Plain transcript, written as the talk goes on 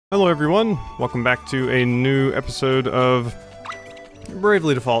Hello everyone, welcome back to a new episode of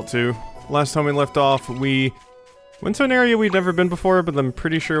Bravely Default 2. Last time we left off, we went to an area we'd never been before, but I'm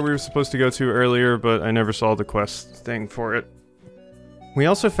pretty sure we were supposed to go to earlier, but I never saw the quest thing for it. We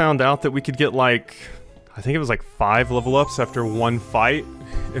also found out that we could get like, I think it was like 5 level ups after one fight,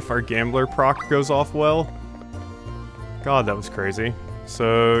 if our gambler proc goes off well. God, that was crazy.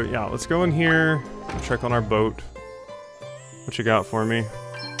 So yeah, let's go in here, check on our boat. What you got for me?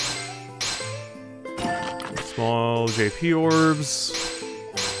 Small JP orbs.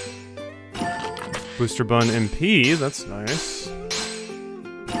 Booster Bun MP, that's nice.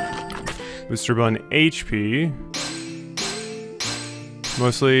 Booster Bun HP.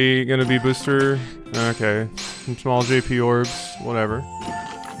 Mostly gonna be booster. Okay. Some small JP orbs, whatever.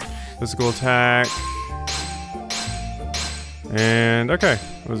 Physical attack. And okay,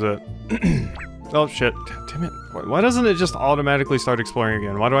 what was it? Oh shit, damn it. Why doesn't it just automatically start exploring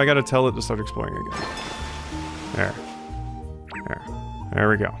again? Why do I gotta tell it to start exploring again? There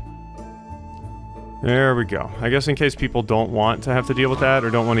we go. There we go. I guess in case people don't want to have to deal with that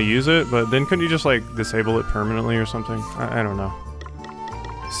or don't want to use it, but then couldn't you just like disable it permanently or something? I don't know.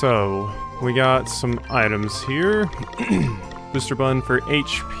 So, we got some items here. Booster Bun for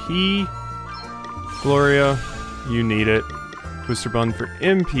HP. Gloria, you need it. Booster Bun for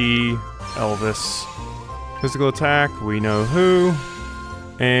MP. Elvis. Physical attack, we know who.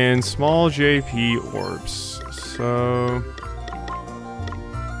 And small JP orbs. So,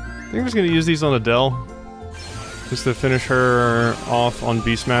 I think I'm just gonna use these on Adele, just to finish her off on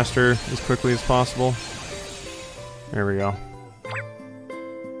Beastmaster as quickly as possible. There we go.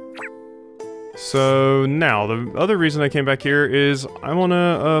 So now, the other reason I came back here is I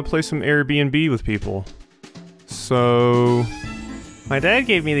wanna play some Airbnb with people. So, my dad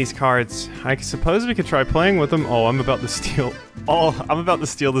gave me these cards. I suppose we could try playing with them. Oh, I'm about to steal. Oh, I'm about to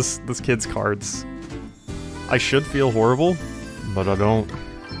steal this kid's cards. I should feel horrible, but I don't.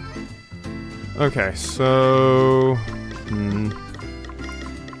 Okay, so...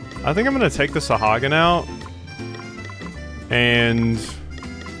 I think I'm gonna take the Sahagin out. And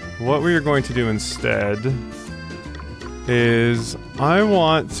what we are going to do instead is I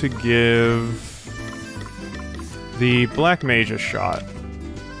want to give the Black Mage a shot.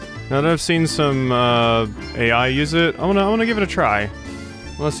 Now that I've seen some AI use it, I wanna give it a try.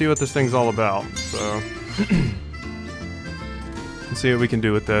 Let's see what this thing's all about, so... Let's see what we can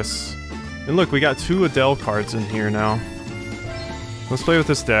do with this. And look, we got 2 Adele cards in here now. Let's play with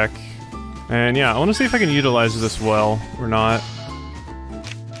this deck. And yeah, I want to see if I can utilize this well or not.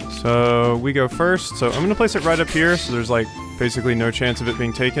 So we go first. So I'm going to place it right up here, so there's like basically no chance of it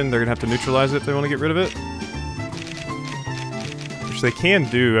being taken. They're going to have to neutralize it if they want to get rid of it. Which they can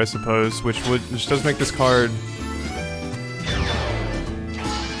do, I suppose, which does make this card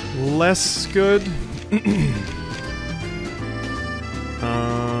less good.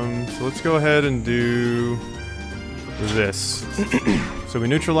 So let's go ahead and do this. So we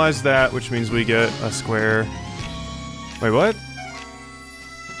neutralize that, which means we get a square. Wait, what?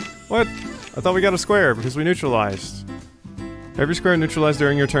 What? I thought we got a square because we neutralized. Every square neutralized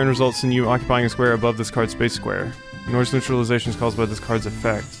during your turn results in you occupying a square above this card's base square. Ignores neutralization is caused by this card's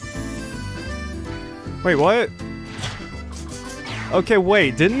effect. Wait, what? Okay,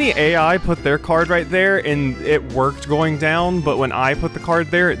 wait, didn't the AI put their card right there and it worked going down, but when I put the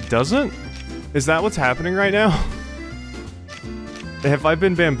card there, it doesn't? Is that what's happening right now? Have I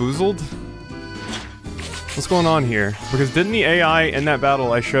been bamboozled? What's going on here? Because didn't the AI in that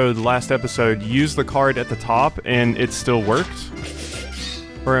battle I showed last episode use the card at the top and it still worked?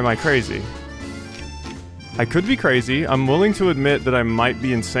 Or am I crazy? I could be crazy. I'm willing to admit that I might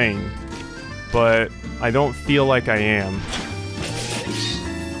be insane. But I don't feel like I am.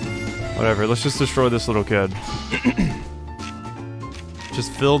 Whatever, let's just destroy this little kid.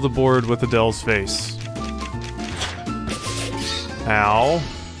 Just fill the board with Adele's face. Ow.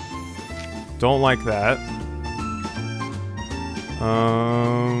 Don't like that.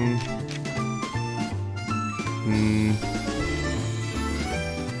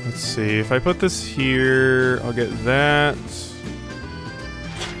 Let's see, if I put this here, I'll get that.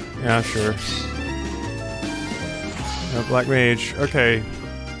 Yeah, sure. Black Mage, okay.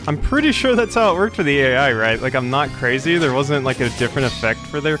 I'm pretty sure that's how it worked for the AI, right? Like, I'm not crazy. There wasn't, like, a different effect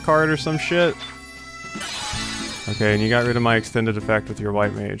for their card or some shit. Okay, and you got rid of my extended effect with your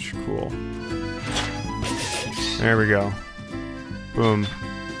White Mage. Cool. There we go. Boom.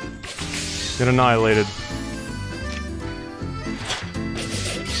 Get annihilated.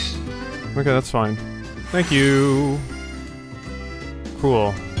 Okay, that's fine. Thank you.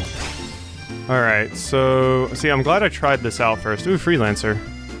 Cool. Alright, so... See, I'm glad I tried this out first. Ooh, Freelancer.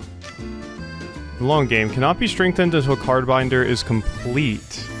 Long game. Cannot be strengthened until card binder is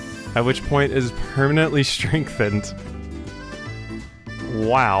complete. At which point it is permanently strengthened.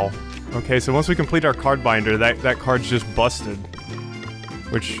 Wow. Okay, so once we complete our card binder, that card's just busted.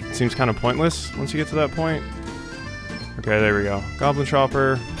 Which seems kind of pointless once you get to that point. Okay, there we go. Goblin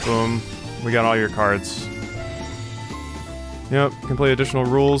Chopper. Boom. We got all your cards. Yep, can play additional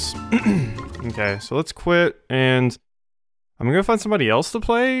rules. Okay, so let's quit, and I'm gonna go find somebody else to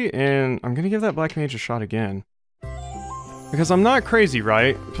play, and I'm gonna give that Black Mage a shot again. Because I'm not crazy,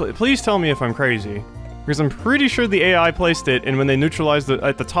 right? Please tell me if I'm crazy. Because I'm pretty sure the AI placed it, and when they neutralized it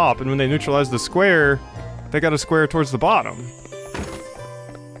at the top, and when they neutralized the square, they got a square towards the bottom.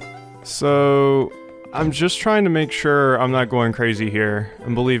 So I'm just trying to make sure I'm not going crazy here.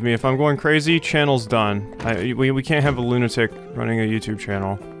 And believe me, if I'm going crazy, channel's done. We can't have a lunatic running a YouTube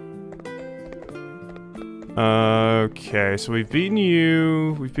channel. Okay, so we've beaten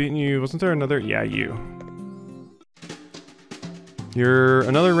you. Wasn't there another? Yeah, you. You're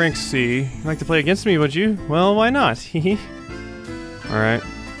another rank C. You'd like to play against me, would you? Well, why not? Hehe. Alright.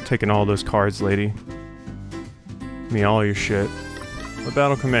 Taking all those cards, lady. Give me all your shit. Let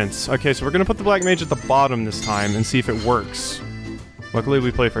battle commence. Okay, so we're gonna put the Black Mage at the bottom this time and see if it works. Luckily,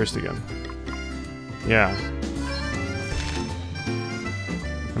 we play first again. Yeah.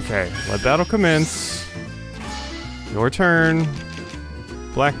 Okay, let battle commence. Your turn.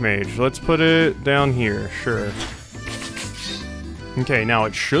 Black Mage. Let's put it down here. Sure. Okay, now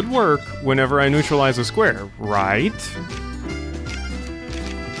it should work whenever I neutralize a square, right?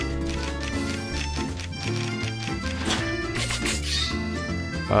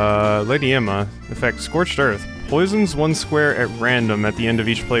 Lady Emma. Effect Scorched Earth. Poisons one square at random at the end of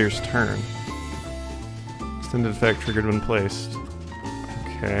each player's turn. Extended effect triggered when placed.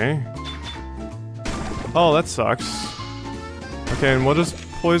 Okay. Oh, that sucks. Okay, and what does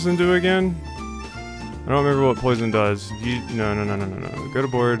poison do again? I don't remember what poison does. No. Go to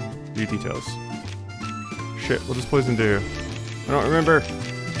board, view details. Shit, what does poison do? I don't remember.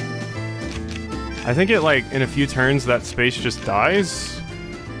 I think it, like, in a few turns, that space just dies.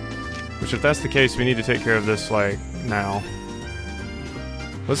 Which, if that's the case, we need to take care of this, like, now.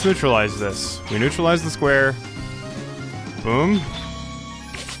 Let's neutralize this. We neutralize the square. Boom.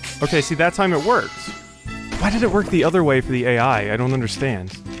 Okay, see, that time it worked. Why did it work the other way for the AI? I don't understand.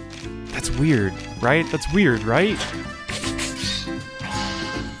 That's weird, right? That's weird, right?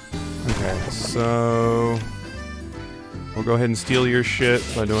 Okay, so... we'll go ahead and steal your shit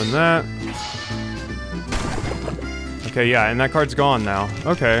by doing that. Okay, yeah, and that card's gone now.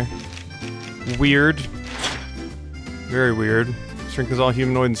 Okay. Weird. Very weird. Strengthens all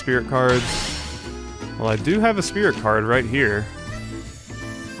humanoid and spirit cards. Well, I do have a spirit card right here.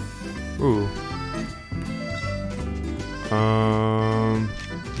 Ooh.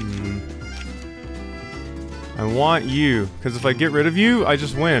 I want you, because if I get rid of you, I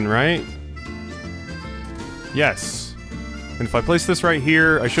just win, right? Yes. And if I place this right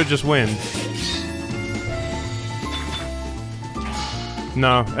here, I should just win.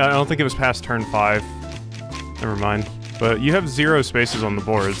 No, I don't think it was past turn 5. Never mind. But you have 0 spaces on the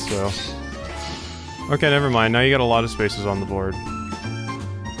board, so... okay, never mind. Now you got a lot of spaces on the board.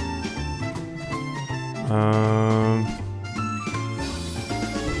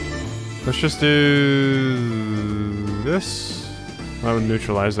 Let's just do... this. I would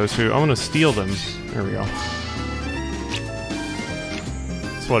neutralize those two. I want to steal them. There we go.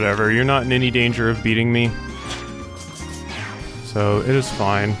 It's whatever. You're not in any danger of beating me. So, it is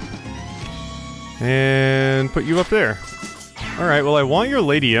fine. And put you up there. Alright, well I want your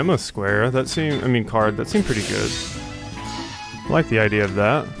Lady Emma square. That seemed... card. That seemed pretty good. I like the idea of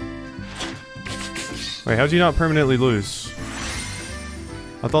that. Wait, how'd you not permanently lose?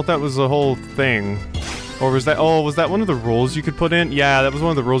 I thought that was the whole thing. Or was that... oh, was that one of the rules you could put in? Yeah, that was one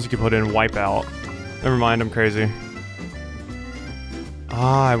of the rules you could put in. Wipeout. Never mind, I'm crazy.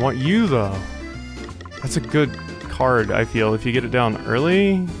 Ah, I want you, though. That's a good card, I feel, if you get it down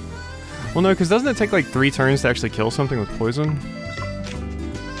early. Well, no, because doesn't it take, like, 3 turns to actually kill something with poison?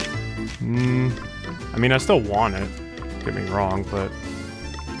 I mean, I still want it. Don't get me wrong, but...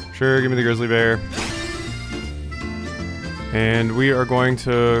 sure, give me the grizzly bear. And we are going to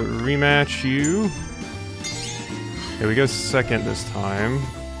rematch you. Okay, we go second this time.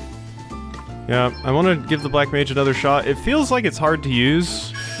 Yeah, I want to give the Black Mage another shot. It feels like it's hard to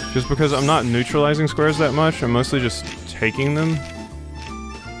use, just because I'm not neutralizing squares that much. I'm mostly just taking them.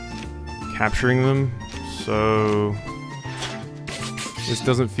 Capturing them. So... this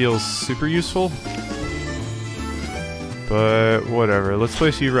doesn't feel super useful. But whatever. Let's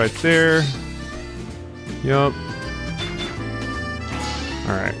place you right there. Yup.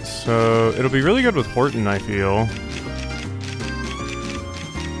 Alright, so it'll be really good with Horton, I feel.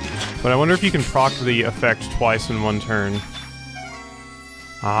 But I wonder if you can proc the effect twice in one turn.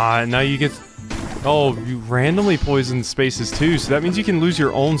 Ah, now you get... Oh, you randomly poison spaces too, so that means you can lose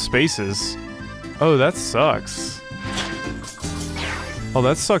your own spaces. Oh, that sucks. Oh,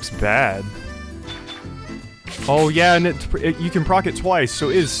 that sucks bad. Oh yeah, and you can proc it twice, so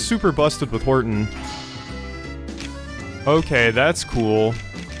it is super busted with Horton. Okay, that's cool.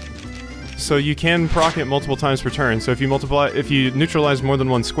 So you can proc it multiple times per turn. So if you neutralize more than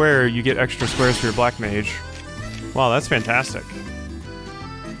one square, you get extra squares for your Black Mage. Wow, that's fantastic.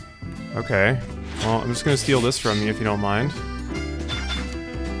 Okay. Well, I'm just gonna steal this from you if you don't mind.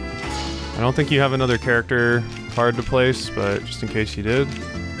 I don't think you have another character card to place, but just in case you did.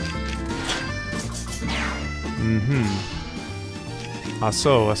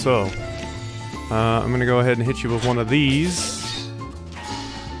 Aso. I'm gonna go ahead and hit you with one of these.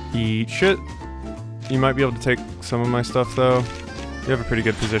 Eat shit. You might be able to take some of my stuff, though. You have a pretty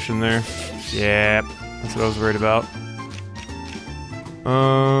good position there. Yeah, that's what I was worried about.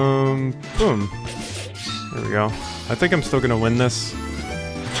 Boom. There we go. I think I'm still gonna win this.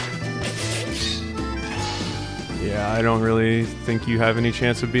 Yeah, I don't really think you have any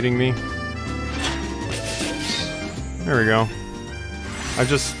chance of beating me. There we go.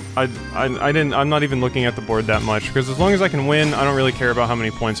 I'm not even looking at the board that much, because as long as I can win, I don't really care about how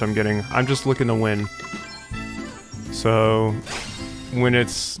many points I'm getting. I'm just looking to win. So, when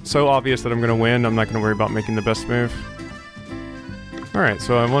it's so obvious that I'm gonna win, I'm not gonna worry about making the best move. Alright,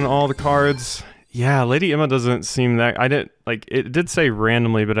 so I won all the cards. Yeah, Lady Emma doesn't seem that... it did say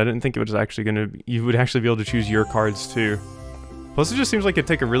randomly, but I didn't think it was actually gonna... You would actually be able to choose your cards, too. Plus, it just seems like it'd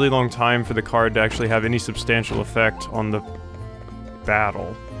take a really long time for the card to actually have any substantial effect on the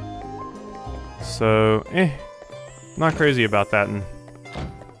battle. So, not crazy about that. And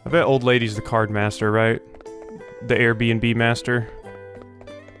I bet Old Lady's the card master, right? The Airbnb master.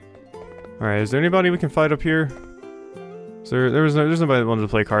 Alright, is there anybody we can fight up here? There's nobody that wanted to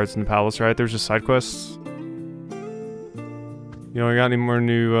play cards in the palace, right? There's just side quests. You don't got any more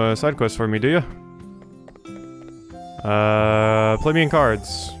new side quests for me, do you? Play me in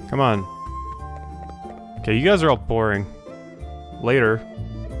cards. Come on. Okay, you guys are all boring. Later.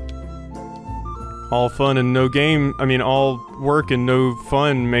 All fun and no game. I mean, all work and no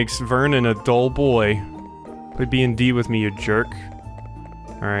fun makes Vernon a dull boy. Play B&D with me, you jerk.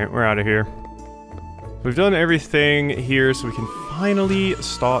 Alright, we're out of here. We've done everything here, so we can finally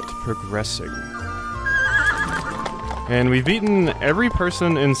start progressing. And we've beaten every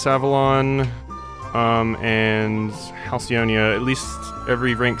person in Savalon, and Halcyonia, at least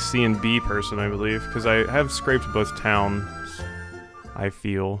every rank C and B person, I believe, because I have scraped both towns, I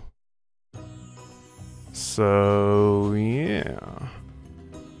feel. So, yeah.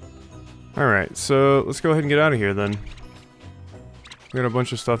 Alright, so let's go ahead and get out of here then. We got a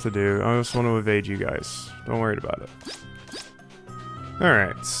bunch of stuff to do. I just want to evade you guys. Don't worry about it.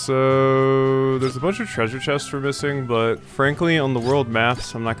 Alright, so there's a bunch of treasure chests we're missing, but frankly, on the world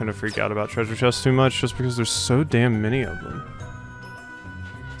maps, I'm not going to freak out about treasure chests too much, just because there's so damn many of them.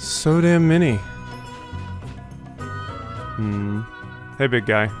 So damn many. Hey, big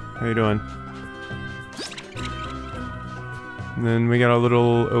guy. How you doing? And then we got a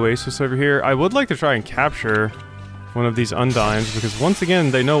little oasis over here. I would like to try and capture one of these Undines, because once again,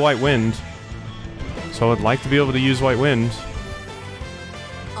 they know White Wind. So I would like to be able to use White Wind.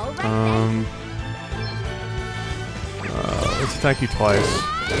 Let's attack you twice.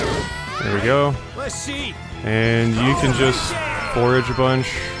 There we go. And you can just forage a bunch.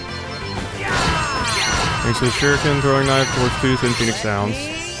 Thanks to the Shuriken, Throwing Knife, Torch Tooth, and Phoenix Downs.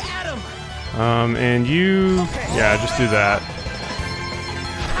 And you... yeah, just do that.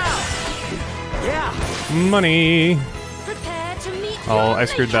 Money! Oh, I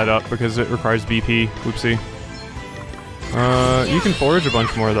screwed that up because it requires BP. Whoopsie. You can forage a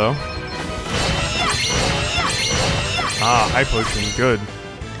bunch more, though. Ah, high potion. Good.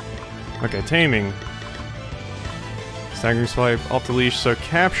 Okay, taming. Staggering swipe, off the leash, so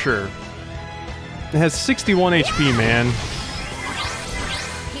capture. It has 61 HP, man.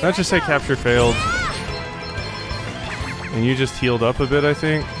 Did I just say capture failed? And you just healed up a bit, I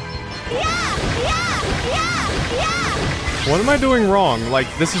think? What am I doing wrong? Like,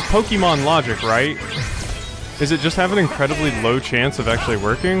 this is Pokemon logic, right? Is it just have an incredibly low chance of actually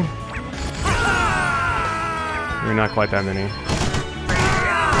working? You're not quite that many.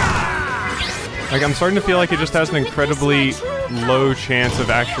 Like, I'm starting to feel like it just has an incredibly low chance of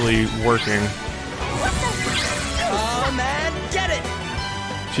actually working. Oh man, get it!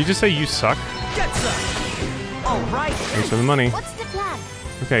 Did she just say you suck? Get some! Alright! Thanks for the money. What's the plan?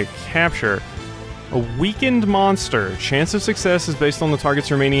 Okay, capture. A weakened monster. Chance of success is based on the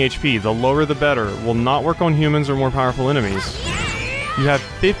target's remaining HP. The lower the better. Will not work on humans or more powerful enemies. You have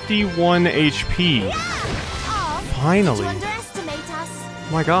 51 HP. Finally.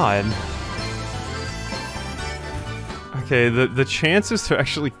 My god. Okay, the chances to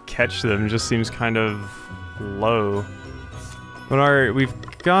actually catch them just seems kind of low. But alright, we've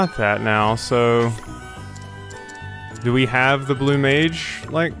got that now, so... Do we have the blue mage,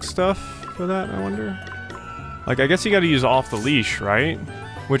 like, stuff for that, I wonder? Like, I guess you gotta use off the leash, right?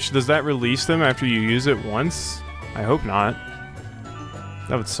 Which, does that release them after you use it once? I hope not.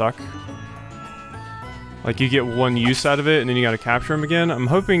 That would suck. Like, you get one use out of it, and then you gotta capture them again? I'm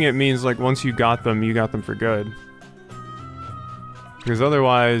hoping it means, like, once you got them for good. Because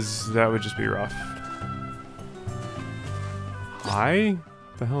otherwise, that would just be rough. Hi?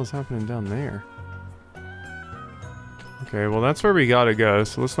 What the hell is happening down there? Okay, well that's where we gotta go,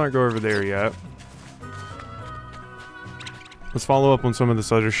 so let's not go over there yet. Let's follow up on some of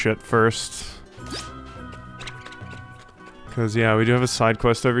this other shit first. Because, yeah, we do have a side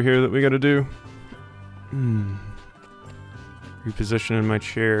quest over here that we gotta do. Repositioning my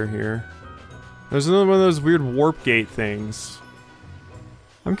chair here. There's another one of those weird warp gate things.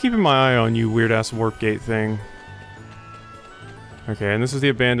 I'm keeping my eye on you, weird-ass warp gate thing. Okay, and this is the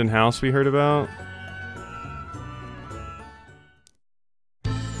abandoned house we heard about.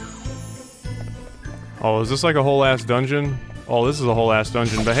 Oh, is this like a whole-ass dungeon? Oh, this is a whole-ass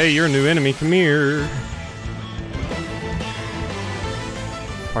dungeon, but hey, you're a new enemy, come here!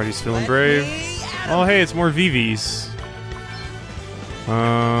 Party's feeling brave. Oh, hey, it's more VVs.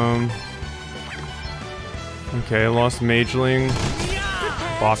 Okay, I lost Mageling.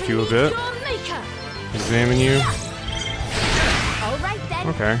 Bopped you a bit. Examine you.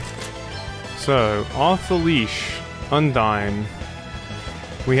 Okay. So, off the leash. Undyne.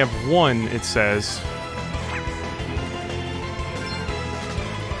 We have one, it says.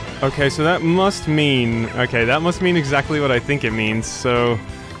 Okay, so that must mean... Okay, that must mean exactly what I think it means. So,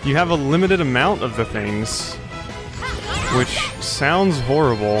 you have a limited amount of the things. Which sounds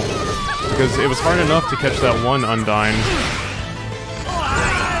horrible. Because it was hard enough to catch that one Undyne.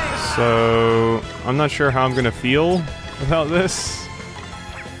 So, I'm not sure how I'm gonna feel about this.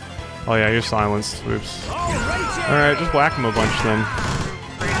 Oh yeah, you're silenced. Oops. Alright, just whack him a bunch then.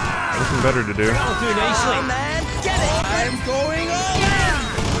 Nothing better to do.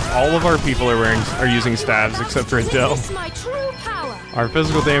 All of our people are using stabs except for Adele. Our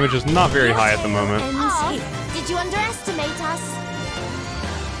physical damage is not very high at the moment. Did you underestimate us?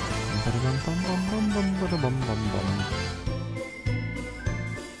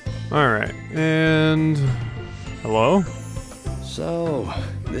 Alright, and... Hello? So,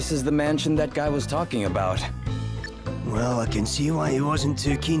 this is the mansion that guy was talking about. Well, I can see why he wasn't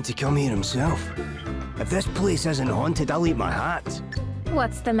too keen to come here himself. If this place isn't haunted, I'll eat my hat.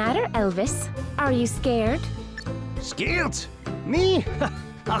 What's the matter, Elvis? Are you scared? Scared? Me?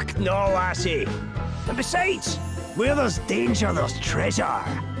 Ach no, lassie. And besides, where there's danger, there's treasure.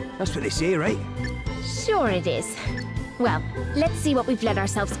 That's what they say, right? Sure it is. Well, let's see what we've let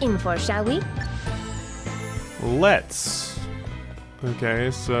ourselves in for, shall we? Let's. Okay,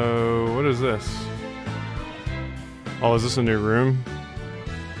 so what is this? Oh, is this a new room?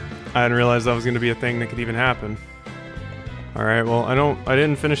 I didn't realize that was going to be a thing that could even happen. Alright, well, I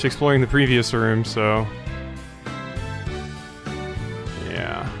didn't finish exploring the previous room, so...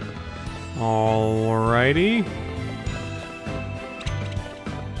 Yeah. Alrighty.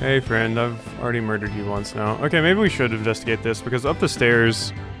 Hey friend, I've already murdered you once now. Okay, maybe we should investigate this, because up the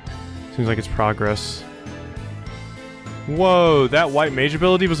stairs seems like it's progress. Whoa, that white mage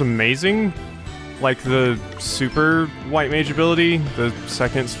ability was amazing? Like the super white mage ability, the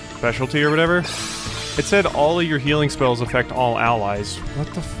second specialty or whatever. It said all of your healing spells affect all allies. What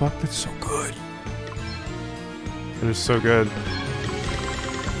the fuck? That's so good. It is so good.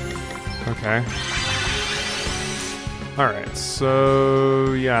 Okay. Alright,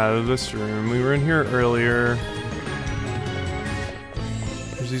 so yeah, this room. We were in here earlier.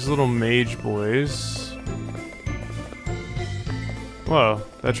 There's these little mage boys. Whoa,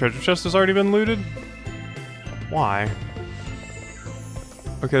 that treasure chest has already been looted? Why?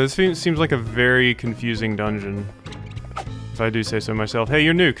 Okay, this seems like a very confusing dungeon. If I do say so myself. Hey,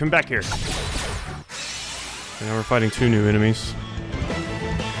 you're new, come back here. Okay, now we're fighting two new enemies.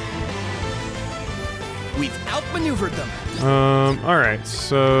 We've outmaneuvered them. Alright,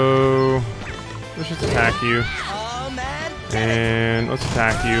 so... let's just attack you. And let's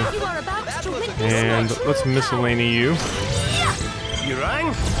attack you. And let's miscellany you. You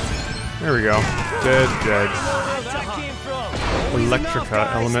rang? There we go. Dead, dead.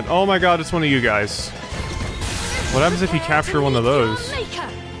 Electrica element. Oh my god, it's one of you guys. What happens if you capture one of those?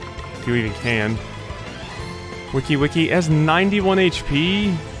 If you even can. Wiki Wiki has 91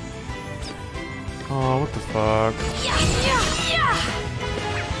 HP? Oh, what the fuck?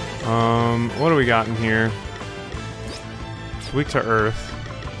 What do we got in here? It's weak to earth.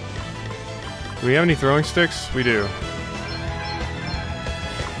 Do we have any throwing sticks? We do.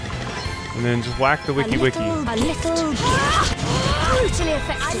 And then just whack the Wiki Wiki.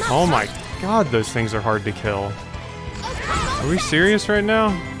 Oh my god, those things are hard to kill. Are we serious right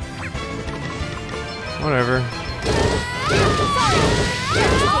now? Whatever.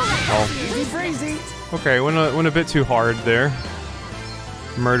 Oh. Okay, went a bit too hard there.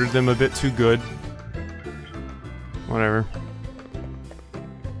 Murdered them a bit too good. Whatever.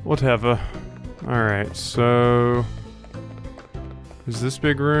 Whatever. Alright, so... There's this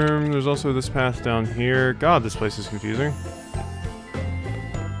big room. There's also this path down here. God, this place is confusing.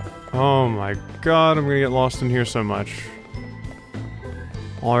 Oh my god, I'm gonna get lost in here so much.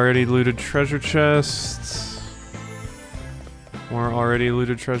 Already looted treasure chests. More already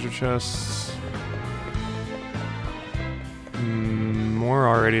looted treasure chests. More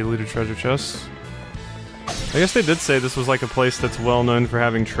already looted treasure chests. I guess they did say this was like a place that's well known for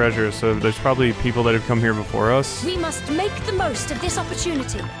having treasure, so there's probably people that have come here before us. We must make the most of this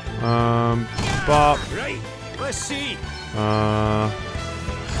opportunity. Bop. Right, let's see. And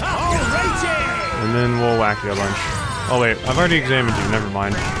then we'll whack you a bunch. Oh wait, I've already examined you, never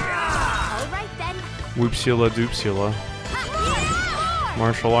mind. Alright then. Whoopsula doopsula.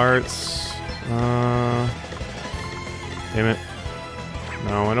 Martial arts. Damn it.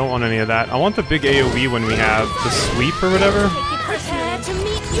 No, I don't want any of that. I want the big AoE when we have the sweep or whatever. Prepare to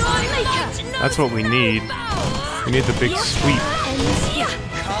meet your maker. That's what we need. We need the big sweep.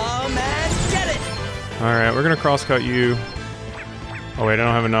 Come and get it! Alright, we're gonna crosscut you. Oh wait, I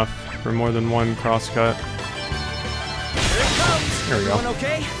don't have enough for more than one crosscut. Here it comes! There we go. Everyone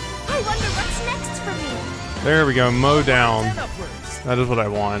okay? I wonder what's next for me. There we go, mow down. And upwards. That is what I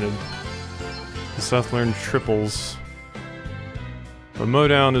wanted. The Seth learned triples. But mow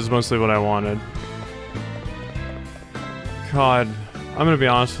down is mostly what I wanted. God, I'm gonna be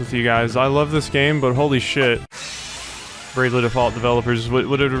honest with you guys. I love this game, but holy shit. Bravely Default developers,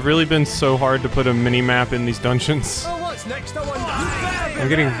 would it have really been so hard to put a mini-map in these dungeons? Oh, what's next? I wonder. I'm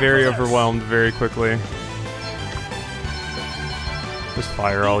getting very overwhelmed very quickly. Just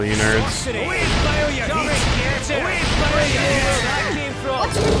fire all you nerds.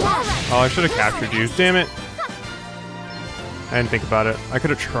 Oh, I should have captured you. Damn it. I didn't think about it. I could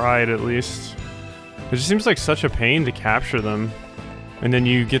have tried at least. It just seems like such a pain to capture them. And then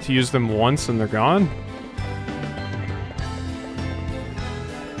you get to use them once and they're gone?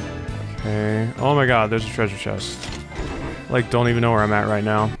 Okay. Oh my god, there's a treasure chest. Like, don't even know where I'm at right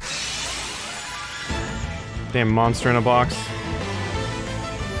now. Damn monster in a box.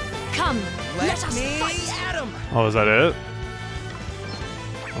 Come, let us me fight. at 'em. Oh, is that it?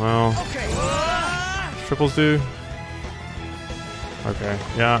 Well, Okay. triples do? Okay.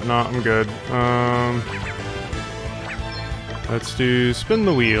 Yeah, no, I'm good. Let's do spin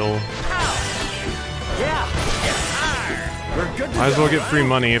the wheel. Yeah. We're good to Might as well go. get free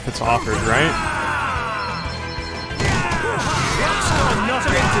money if it's offered, right?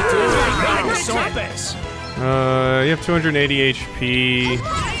 Nothing to do with the surface. You have 280 HP.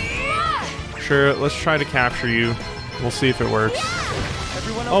 Sure, let's try to capture you. We'll see if it works.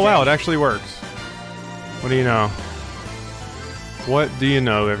 Everyone Oh wow, it okay? actually works. What do you know? What do you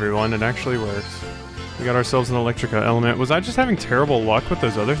know, everyone? It actually works. We got ourselves an Electrica element. Was I just having terrible luck with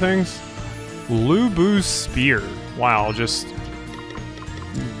those other things? Lubu's Spear. Wow, just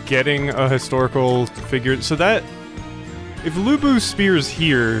getting a historical figure. So that... If Lubu's Spear is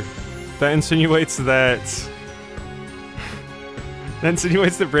here, that insinuates that... that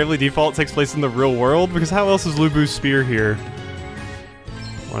insinuates that Bravely Default takes place in the real world? Because how else is Lubu's Spear here?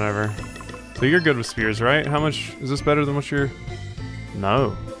 Whatever. So you're good with spears, right? How much... Is this better than what you're...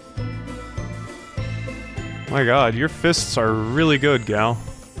 No. My god, your fists are really good, gal.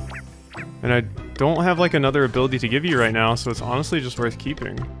 And I don't have like another ability to give you right now, so it's honestly just worth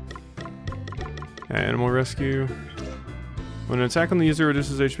keeping. Animal rescue. When an attack on the user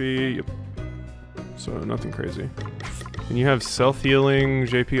reduces HP, yep. So nothing crazy. And you have self-healing,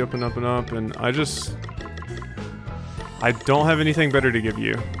 JP up and up and up, and I don't have anything better to give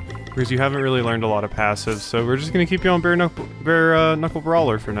you. Because you haven't really learned a lot of passives, so we're just gonna keep you on bare knuckle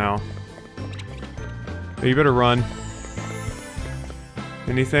brawler for now. Hey, you better run.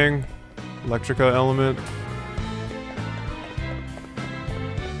 Anything? Electrica element.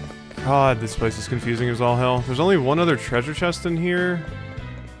 God, this place is confusing as all hell. There's only one other treasure chest in here.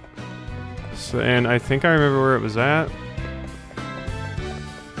 So, and I think I remember where it was at.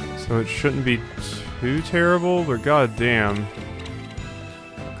 So it shouldn't be too terrible, but god damn.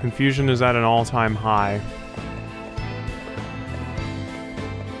 Confusion is at an all-time high.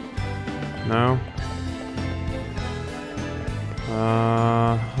 No?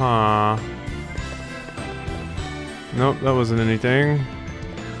 Huh. Nope, that wasn't anything.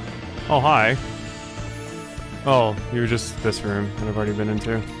 Oh, hi. Oh, you were just this room that I've already been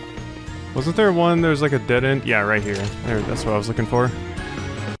into. Wasn't there one, there's like a dead end? Yeah, right here. There, that's what I was looking for.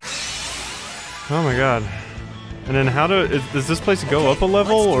 Oh my god. And then how does this place go up a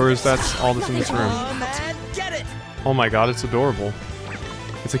level, or is that all that's in this room? Oh my god, it's adorable.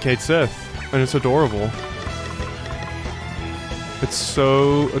 It's a Kate Sith, and it's adorable. It's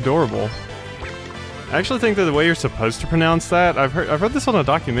so adorable. I actually think that the way you're supposed to pronounce that, I've heard this on a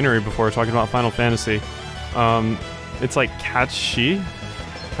documentary before talking about Final Fantasy. It's like Kachi,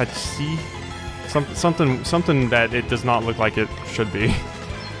 something that it does not look like it should be,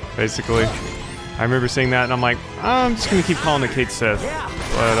 basically. I remember seeing that and I'm like, I'm just gonna keep calling it Kate Sith.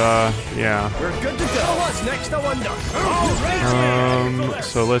 But yeah. We're good to go. What's next, I wonder?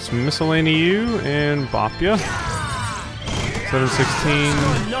 So let's miscellany you and bop ya.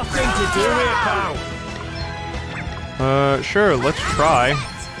 716. Nothing to do with it, pal. Sure, let's try.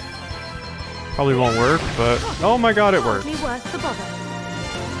 Probably won't work, but oh my god, it worked.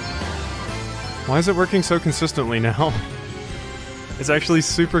 Why is it working so consistently now? It's actually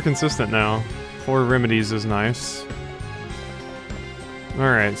super consistent now. 4 remedies is nice.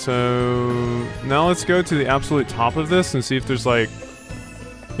 Alright, so now let's go to the absolute top of this and see if there's like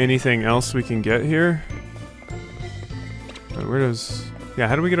anything else we can get here. Where does... yeah,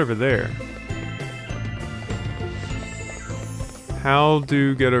 how do we get over there? How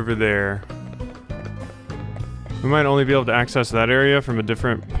do get over there? We might only be able to access that area from a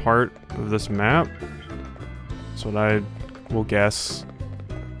different part of this map. That's what I will guess.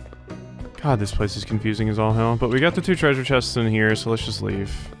 God, this place is confusing as all hell. But we got the 2 treasure chests in here, so let's just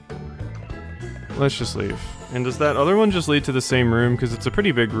leave. Let's just leave. And does that other one just lead to the same room? Because it's a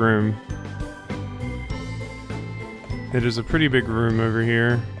pretty big room. It is a pretty big room over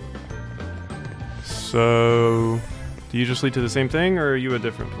here. So... do you just lead to the same thing, or are you a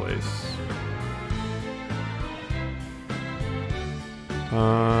different place?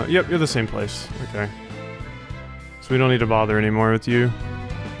 Yep, you're the same place. Okay. So we don't need to bother anymore with you.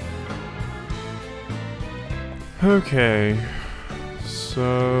 Okay.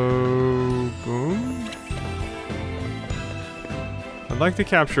 So... boom. I'd like to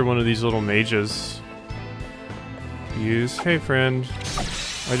capture one of these little mages. Use. Hey, friend.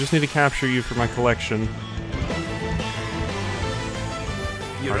 I just need to capture you for my collection.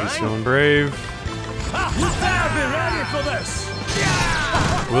 Party feeling brave.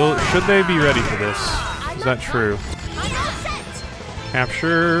 Will should they be ready for this? Is that true?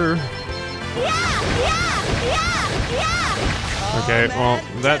 Capture. Okay, well,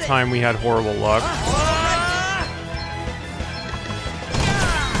 that time we had horrible luck.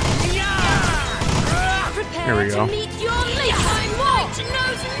 Here we go.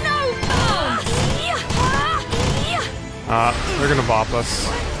 They're gonna bop us.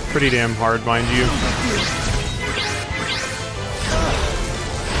 Pretty damn hard, mind you.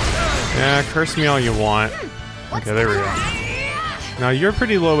 Yeah, curse me all you want. Okay, there we go. Now you're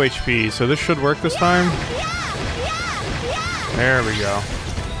pretty low HP, so this should work this time. There we go.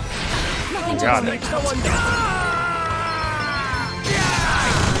 Got it.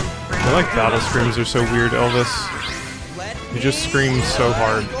 I feel like battle screams are so weird, Elvis. You just scream so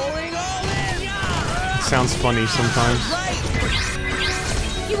hard. It sounds funny sometimes.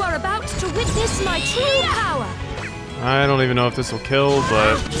 You are about to witness my true power. I don't even know if this will kill,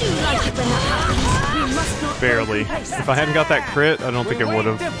 but barely. If I hadn't got that crit, I don't think it would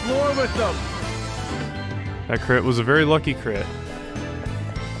have. That crit was a very lucky crit.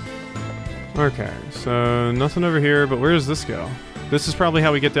 Okay, so nothing over here, but where does this go? This is probably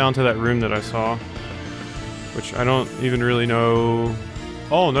how we get down to that room that I saw. Which I don't even really know...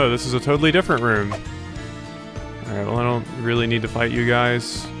 oh no, this is a totally different room. Alright, well I don't really need to fight you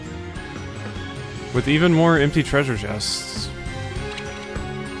guys. With even more empty treasure chests.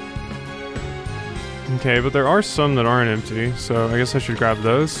 Okay, but there are some that aren't empty, so I guess I should grab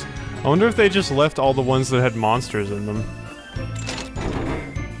those. I wonder if they just left all the ones that had monsters in them.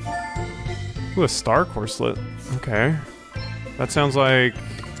 Ooh, a star corselet. Okay. That sounds like...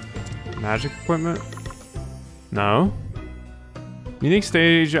 magic equipment? No. Unique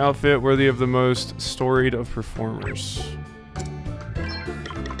stage outfit worthy of the most storied of performers.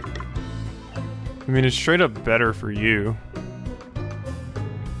 I mean, it's straight up better for you.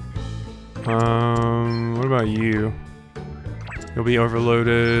 What about you? You'll be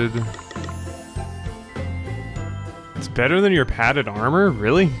overloaded. It's better than your padded armor?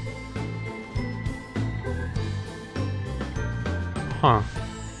 Really? Huh.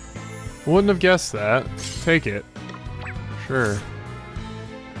 Wouldn't have guessed that. Take it. Sure.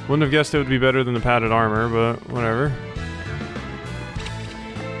 Wouldn't have guessed it would be better than the padded armor, but whatever.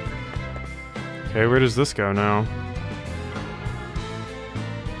 Okay, where does this go now?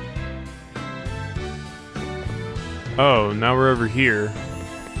 Oh, now we're over here.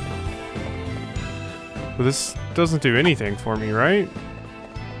 But this doesn't do anything for me, right?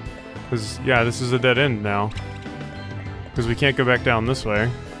 Because, yeah, this is a dead end now. Because we can't go back down this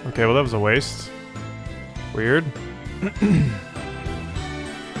way. Okay, well that was a waste. Weird.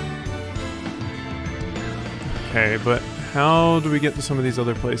 Okay, but how do we get to some of these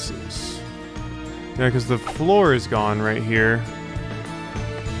other places? Yeah, because the floor is gone right here.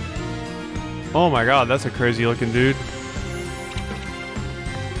 Oh my god, that's a crazy looking dude.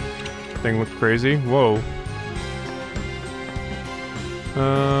 Thing looked crazy. Whoa.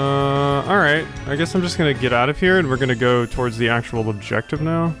 Alright. I guess I'm just gonna get out of here and we're gonna go towards the actual objective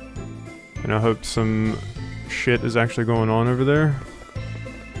now. And I hope some shit is actually going on over there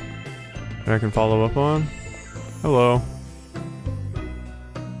that I can follow up on. Hello.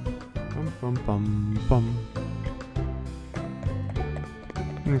 Bum bum bum bum.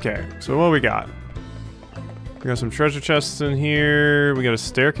 Okay, so what we got? We got some treasure chests in here. We got a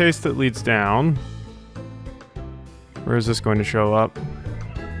staircase that leads down. Where is this going to show up?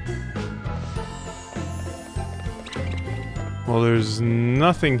 Well, there's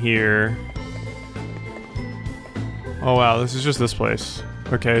nothing here. Oh wow, this is just this place.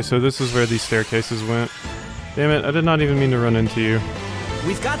 Okay, so this is where these staircases went. Damn it, I did not even mean to run into you.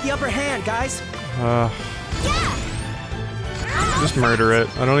 We've got the upper hand, guys. Just murder it.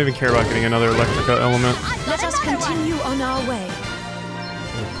 I don't even care about getting another Electrica element. Let us continue on our way.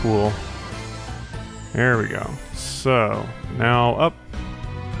 Oh, cool. There we go. So, now up.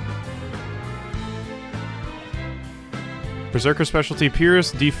 Berserker specialty,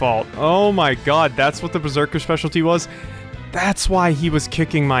 Purist default. Oh my god, that's what the Berserker specialty was? That's why he was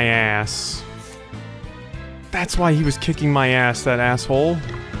kicking my ass. That's why he was kicking my ass, that asshole.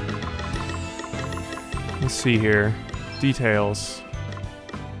 Let's see here. Details.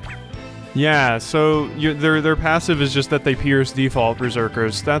 Yeah, so their passive is just that they pierce default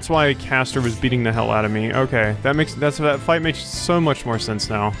berserkers. That's why Caster was beating the hell out of me. Okay, that fight makes so much more sense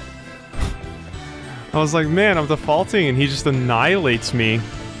now. I was like, man, I'm defaulting and he just annihilates me.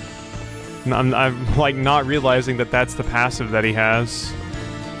 I'm like not realizing that that's the passive that he has.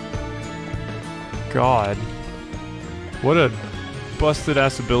 God. What a busted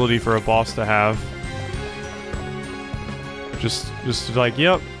ass ability for a boss to have. Just like,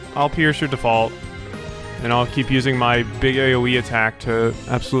 yep, I'll pierce your default. And I'll keep using my big AoE attack to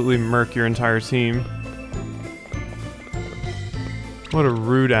absolutely murk your entire team. What a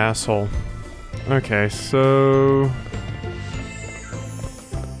rude asshole. Okay, so...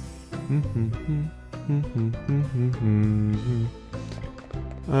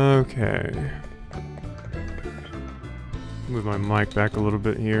 Okay. Move my mic back a little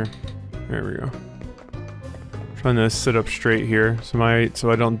bit here. There we go. Trying to sit up straight here, so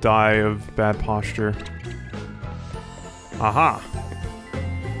I don't die of bad posture. Aha!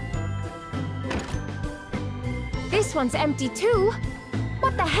 This one's empty too.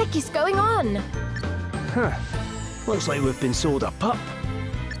 What the heck is going on? Huh. Looks like we've been sold a pup.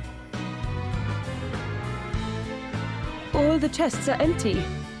 All the chests are empty.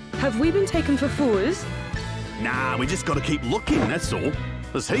 Have we been taken for fools? Nah, we just gotta keep looking, that's all.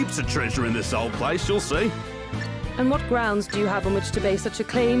 There's heaps of treasure in this old place, you'll see. And what grounds do you have on which to base such a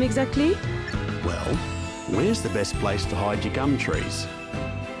claim exactly? Well, where's the best place to hide your gum trees?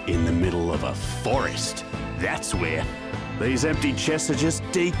 In the middle of a forest. That's where. These empty chests are just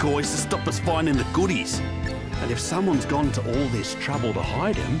decoys to stop us finding the goodies. And if someone's gone to all this trouble to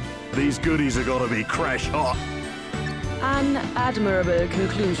hide them, these goodies have gotta be crash hot. An admirable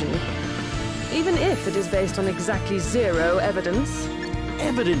conclusion. Even if it is based on exactly zero evidence.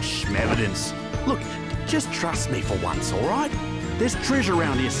 Evidence schmevidence. Look, just trust me for once, alright? There's treasure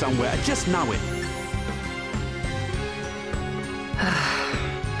around here somewhere, I just know it.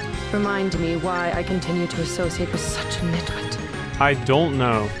 Remind me why I continue to associate with such a nitwit. I don't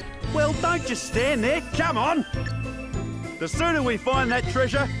know. Well, don't just stand there, come on! The sooner we find that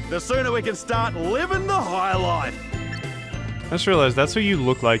treasure, the sooner we can start living the high life. I just realized that's what you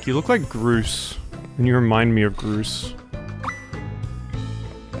look like. You look like Groose. And you remind me of Groose.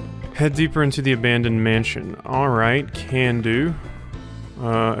 Head deeper into the abandoned mansion. Alright, can do.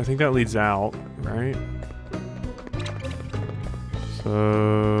 I think that leads out, right?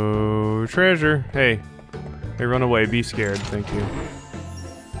 So... treasure. Hey. Hey, run away. Be scared. Thank you.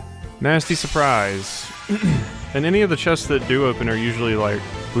 Nasty surprise. And any of the chests that do open are usually, like,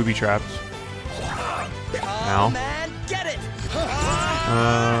 booby traps. Ow. Man, get it.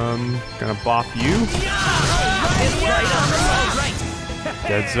 Gonna bop you.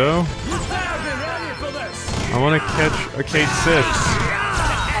 Deadzo. I want to catch a Kate Sith.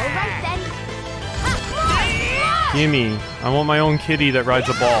 Alright then. Gimme. I want my own kitty that rides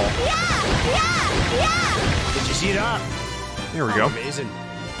a ball. Did you see that? Here we go. Amazing.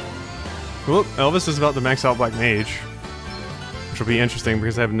 Whoop, Elvis is about to max out Black Mage. Which will be interesting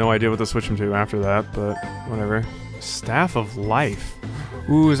because I have no idea what to switch him to after that, but whatever. Staff of Life.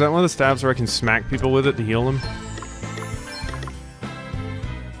 Ooh, is that one of the staffs where I can smack people with it to heal them?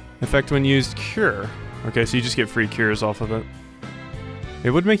 Effect when used, cure. Okay, so you just get free cures off of it. It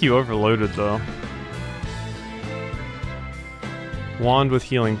would make you overloaded though. Wand with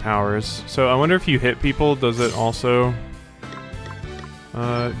healing powers. So I wonder if you hit people, does it also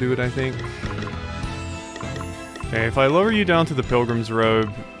do it, I think? Okay, if I lower you down to the Pilgrim's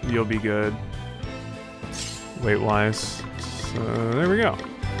Robe, you'll be good. Weight-wise. So, there we go.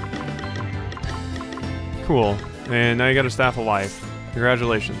 Cool. And now you got a Staff of Life.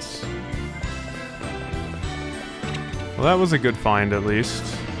 Congratulations. Well, that was a good find, at least.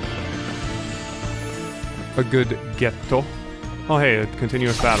 A good ghetto. Oh, hey, a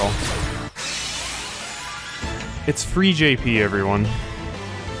continuous battle. It's free JP, everyone.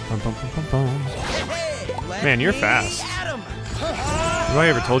 Bum, bum, bum, bum, bum. Man, you're fast. Have I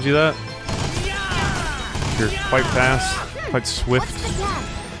ever told you that? You're quite fast, quite swift.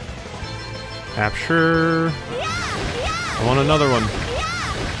 Capture. I want another one.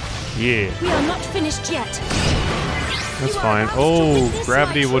 Yeah. We are not finished yet. That's fine. Oh,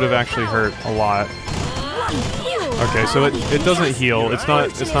 gravity would have actually hurt a lot. Okay, so it doesn't heal. It's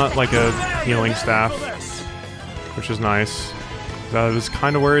not like a healing staff, which is nice. I was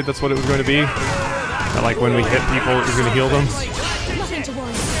kind of worried that's what it was going to be. That, like, when we hit people, it was going to heal them.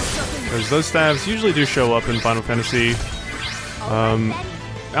 Because those staves usually do show up in Final Fantasy.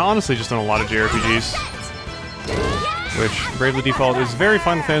 Honestly, just in a lot of JRPGs. Which, Bravely Default is very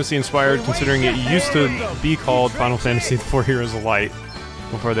Final Fantasy inspired, considering it used to be called Final Fantasy IV Heroes of Light.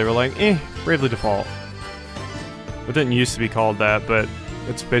 Before they were like, Bravely Default. It didn't used to be called that, but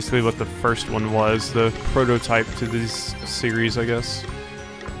it's basically what the first one was, the prototype to this series, I guess.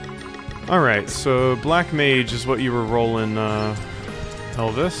 Alright, so Black Mage is what you were rolling,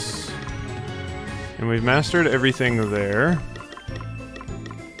 Elvis. And we've mastered everything there.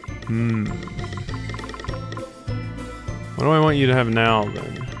 What do I want you to have now,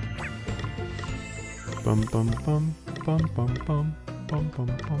 then? Bum bum bum bum bum bum bum bum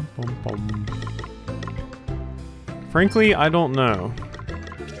bum bum bum. Frankly, I don't know.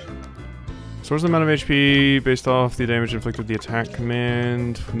 Source amount of HP based off the damage inflicted with the attack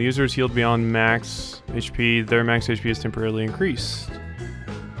command. When the user is healed beyond max HP, their max HP is temporarily increased.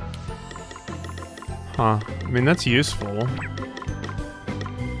 Huh. I mean, that's useful.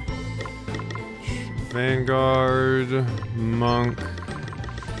 Vanguard, Monk.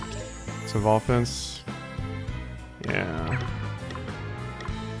 It's of offense. Yeah.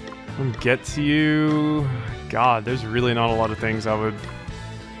 Get to you. God, there's really not a lot of things I would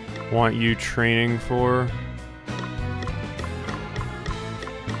want you training for.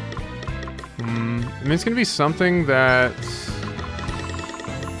 I mean, it's gonna be something that...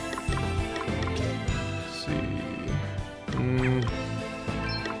 Let's see...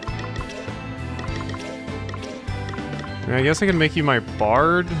 I guess I can make you my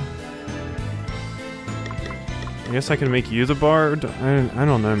bard. I guess I can make you the bard. I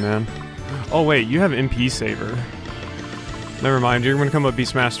don't know, man. Oh wait, you have MP Saver. Never mind, you're gonna become a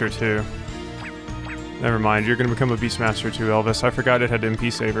Beastmaster too. Never mind, you're gonna become a Beastmaster too, Elvis. I forgot it had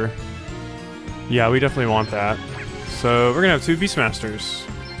MP Saver. Yeah, we definitely want that. So we're gonna have 2 Beastmasters.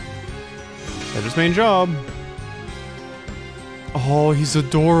 That is main job. Oh, he's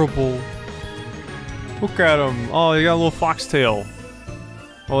adorable. Look at him. Oh, he got a little foxtail.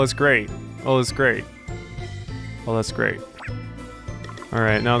 Oh, that's great. Oh, that's great. Oh, that's great.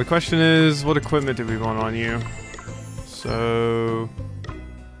 Alright, now the question is, what equipment do we want on you? So...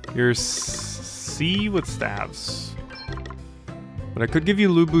 You're C with staves. But I could give you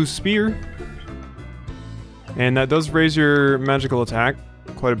Lubu's Spear. And that does raise your magical attack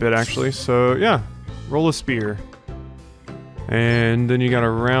quite a bit, actually. So, yeah. Roll a Spear. And then you got a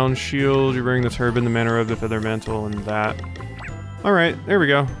round shield, you're wearing the turban, the mana robe, the feather mantle, and that. Alright, there we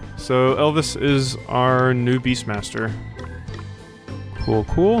go. So Elvis is our new Beastmaster. Cool,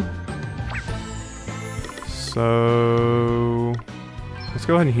 cool. So let's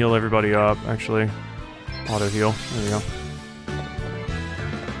go ahead and heal everybody up, actually. Auto heal. There we go.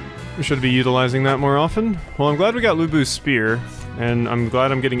 We should be utilizing that more often. Well, I'm glad we got Lubu's spear, and I'm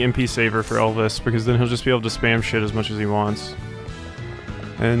glad I'm getting MP Saver for Elvis, because then he'll just be able to spam shit as much as he wants.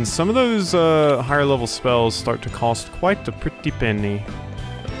 And some of those higher level spells start to cost quite a pretty penny.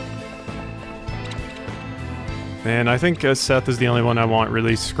 And I think Seth is the only one I want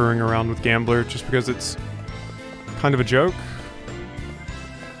really screwing around with Gambler, just because it's kind of a joke.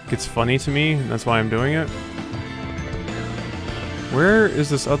 It's funny to me, and that's why I'm doing it. Where is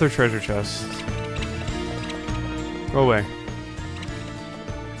this other treasure chest? Go away.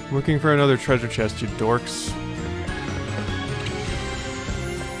 Looking for another treasure chest, you dorks.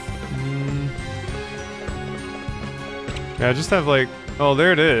 Yeah, I just have like... Oh,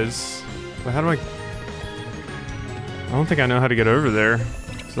 there it is. But how do I don't think I know how to get over there.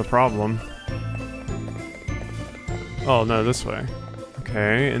 That's the problem. Oh, no, this way.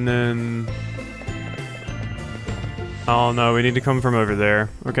 Okay, and then... Oh no, we need to come from over there.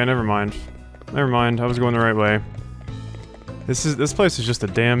 Okay, never mind. Never mind, I was going the right way. This place is just a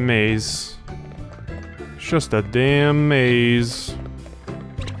damn maze. It's just a damn maze.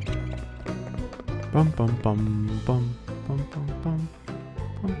 Bum bum bum bum bum bum bum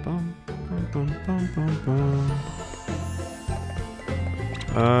bum bum bum bum bum bum.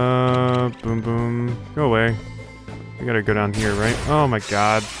 Boom boom. Go away. We gotta go down here, right? Oh my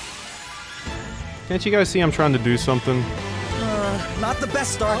god. Can't you guys see I'm trying to do something? Not the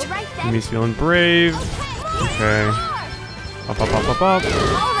best start. All right, then. He's feeling brave. Okay. Up, up, up, up, up.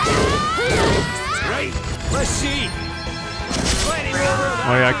 Right, let's see.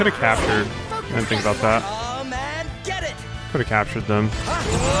 Oh yeah, I could have captured. I didn't think about that. Oh man, get it. Could have captured them.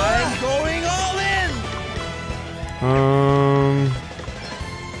 I'm going all in.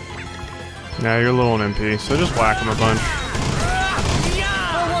 Yeah, you're a little MP, so just whack him a bunch.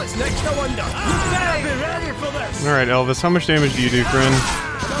 What's next, I wonder? You better be ready for this. Alright, Elvis, how much damage do you do, friend?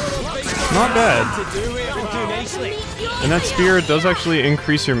 Not bad. And that spear does actually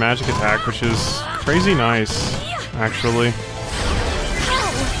increase your magic attack, which is crazy nice, actually.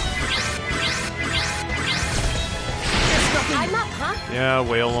 I'm up, huh? Yeah,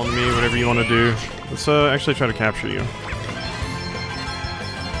 wail on me, whatever you want to do. Let's actually try to capture you.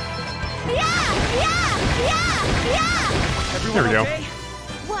 There we go.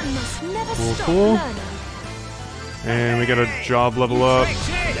 One must never Cool, stop cool. learning. And we got a job level up.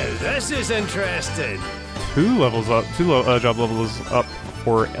 Now this is interesting. Two levels up. Job levels up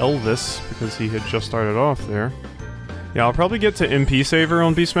for Elvis, because he had just started off there. Yeah, I'll probably get to MP Saver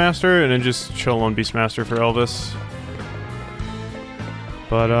on Beastmaster, and then just chill on Beastmaster for Elvis.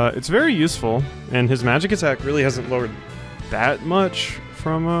 But, it's very useful, and his magic attack really hasn't lowered that much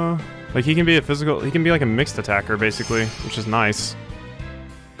from, like, he can be like a mixed attacker, basically, which is nice.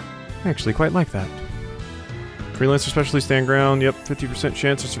 I actually quite like that. Freelancer specially stand ground, yep, 50%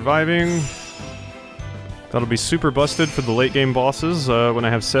 chance of surviving. That'll be super busted for the late game bosses when I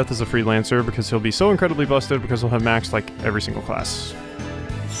have Seth as a Freelancer, because he'll be so incredibly busted because he'll have maxed, like, every single class.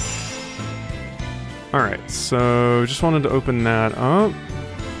 Alright, so just wanted to open that up.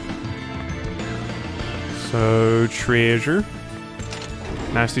 So, treasure.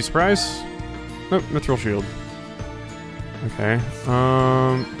 Nasty surprise. Nope, mithril shield. Okay.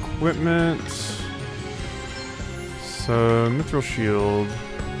 Equipment. So, mithril shield.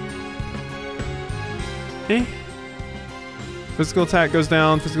 Eh. Physical attack goes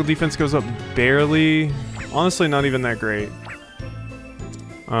down, physical defense goes up barely. Honestly, not even that great.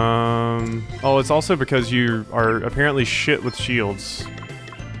 Oh, it's also because you are apparently shit with shields.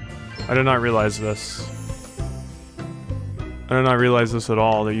 I did not realize this. I did not realize this at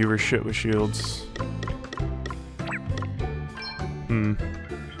all, that you were shit with shields.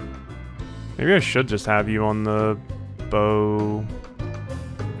 Maybe I should just have you on the bow.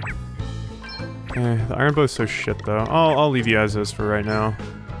 The iron bow's so shit, though. I'll leave you as is for right now.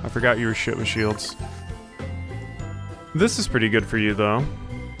 I forgot you were shit with shields. This is pretty good for you, though.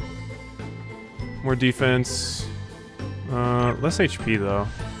 More defense. Less HP, though.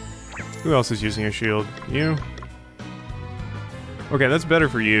 Who else is using a shield? You? Okay, that's better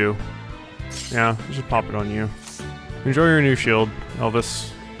for you. Yeah, just pop it on you. Enjoy your new shield,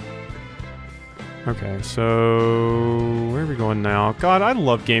 Elvis. Okay, so... where are we going now? God, I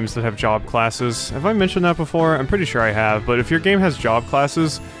love games that have job classes. Have I mentioned that before? I'm pretty sure I have, but if your game has job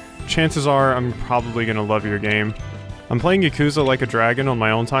classes, chances are I'm probably gonna love your game. I'm playing Yakuza Like a Dragon on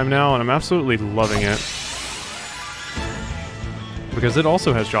my own time now, and I'm absolutely loving it. because it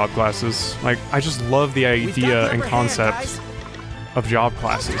also has job classes. Like, I just love the idea and concept of job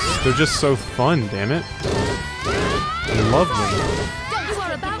classes. They're just so fun, damn it. I love them.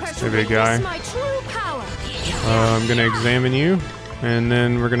 Hey, big guy. I'm gonna examine you, and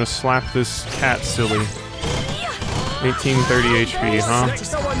then we're gonna slap this cat silly. 1830 HP, huh?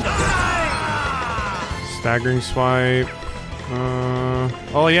 Staggering swipe.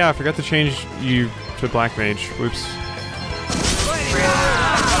 Oh yeah, I forgot to change you to Black Mage. Whoops.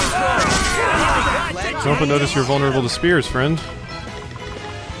 Don't notice you're vulnerable to spears, friend.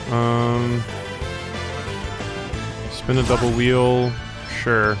 Spin a double wheel.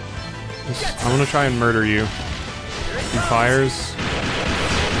 Sure. I'm gonna try and murder you. He fires.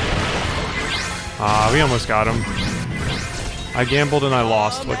 Ah, we almost got him. I gambled and I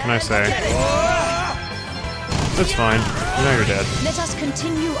lost. What can I say? That's fine. Now you're dead. Let us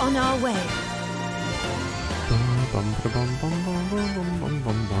continue on our way.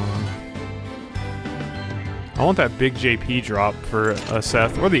 I want that big JP drop for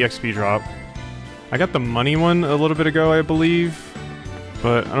Seth, or the XP drop. I got the money one a little bit ago, I believe,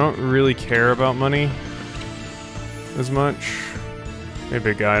 but I don't really care about money as much. Hey,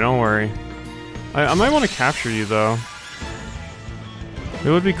 big guy, don't worry. I might want to capture you, though. It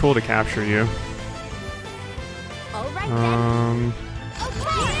would be cool to capture you.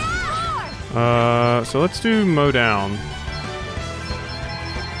 So let's do mow down.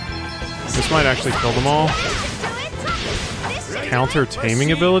 This might actually kill them all. Counter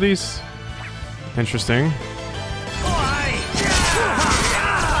taming abilities? Interesting.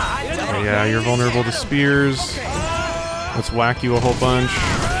 Oh, yeah, you're vulnerable to spears. Let's whack you a whole bunch.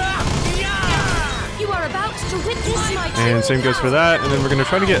 And same goes for that, and then we're gonna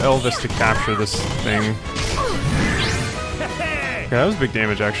try to get Elvis to capture this thing. Yeah, that was big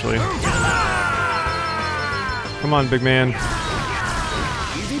damage, actually. Come on, big man.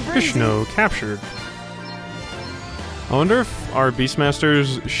 Vishnu captured. I wonder if our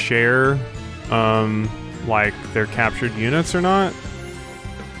Beastmasters share, like, their captured units or not?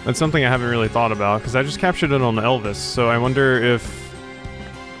 That's something I haven't really thought about, because I just captured it on Elvis, so I wonder if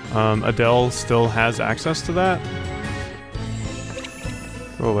Adele still has access to that?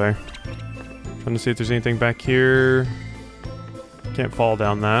 Go away. Trying to see if there's anything back here. Can't fall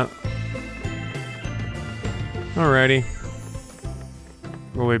down that. Alrighty.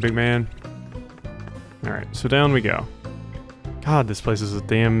 Go away, big man. Alright, so down we go. God, this place is a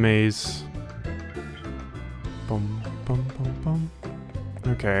damn maze. Bum, bum, bum, bum.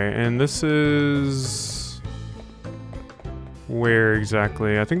 Okay, and this is... where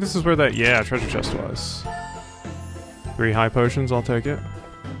exactly? I think this is where that, yeah, treasure chest was. 3 high potions, I'll take it.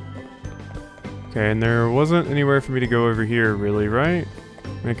 Okay, and there wasn't anywhere for me to go over here, really, right? I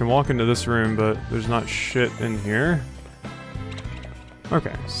mean, I can walk into this room, but there's not shit in here.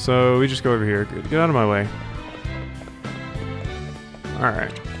 Okay, so we just go over here. Get out of my way.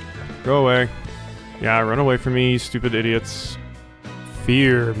 Alright. Go away. Yeah, run away from me, you stupid idiots.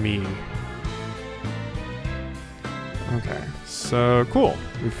 Fear me. Okay, so cool.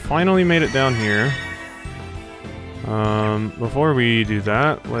 We finally made it down here. Before we do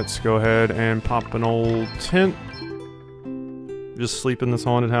that, let's go ahead and pop an old tent. Just sleep in this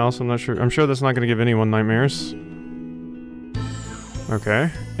haunted house. I'm sure that's not going to give anyone nightmares. Okay,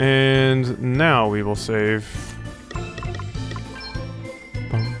 and now we will save.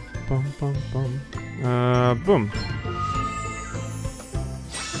 Bum, bum, bum, bum. Boom.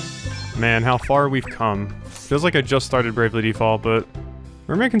 Man, how far we've come. Feels like I just started Bravely Default, but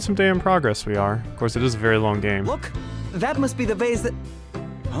we're making some damn progress, we are. Of course, it is a very long game. Look, that must be the vase that...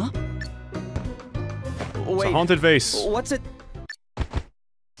 Huh? Wait, it's a haunted vase. What's it?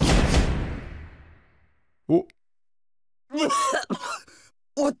 Ooh.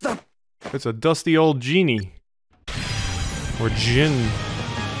 What the? It's a dusty old genie. Or djinn.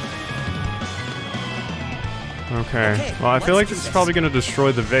 Okay. Well, I feel like this is probably going to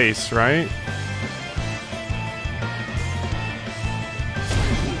destroy the vase, right?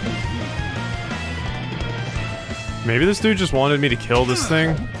 Maybe this dude just wanted me to kill this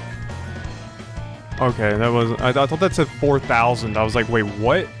thing. Okay, that was... I thought that said 4,000. I was like, wait,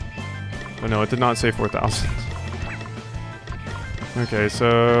 what? Oh no, it did not say 4,000. Okay,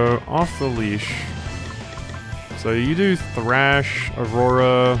 so... off the leash. So you do Thrash,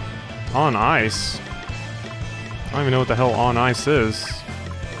 Aurora... on ice? I don't even know what the hell on ice is.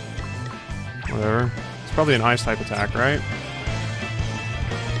 Whatever. It's probably an ice type attack, right?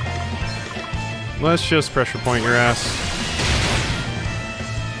 Let's just pressure point your ass.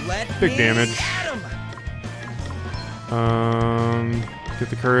 Big damage. Get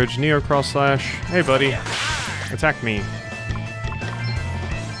the courage. Neo cross slash. Hey, buddy. Attack me.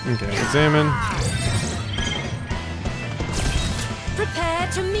 Okay, examine. Prepare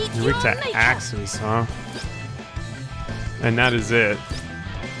to meet You're your weak to maker. axes, huh? And that is it.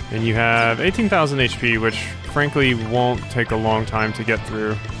 And you have 18,000 HP, which frankly won't take a long time to get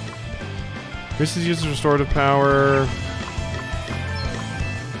through. This is uses restorative power.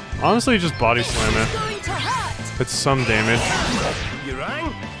 Honestly, just body slam it. It's going to hurt. It's some damage. You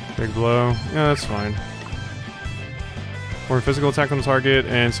rang? Big blow. Yeah, that's fine. Or physical attack on the target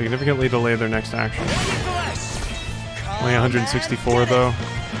and significantly delay their next action. Only 164 though.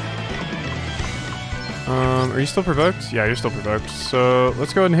 Are you still provoked? Yeah, you're still provoked. So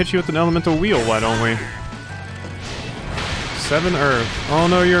let's go ahead and hit you with an elemental wheel, why don't we? 7 earth. Oh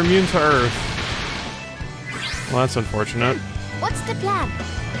no, you're immune to earth. Well, that's unfortunate. What's the plan?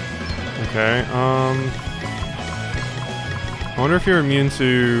 Okay, I wonder if you're immune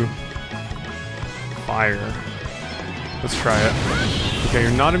to fire. Let's try it. Okay,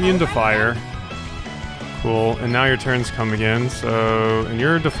 you're not immune to fire. Cool, and now your turns come again, so... And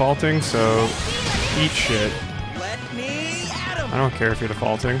you're defaulting, so... Eat shit. I don't care if you're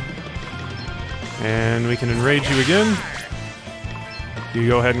defaulting. And we can enrage you again. You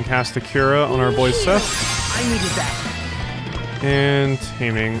go ahead and cast a Cura on our boy Seth. I needed that. And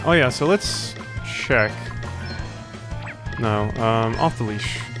taming. Oh yeah, so let's check. No, off the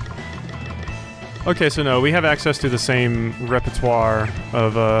leash. Okay, so no, we have access to the same repertoire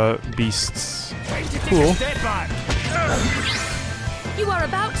of beasts. Cool. You are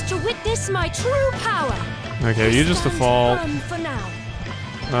about to witness my true power. Okay, you just default. For now.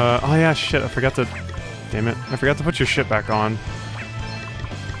 Oh yeah, shit, I forgot to... Damn it. I forgot to put your shit back on.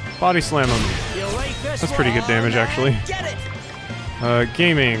 Body slam him. That's pretty good damage, actually.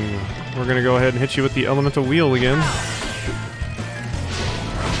 Gaming. We're gonna go ahead and hit you with the elemental wheel again.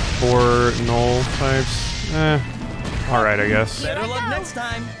 4 null types. Alright, I guess. Better luck next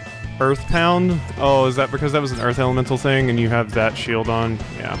time. Earth Pound? Oh, is that because that was an Earth Elemental thing and you have that shield on?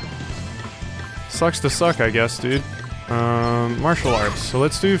 Yeah. Sucks to suck, I guess, dude. Martial arts. So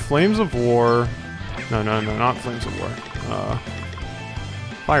let's do Flames of War. No, not Flames of War.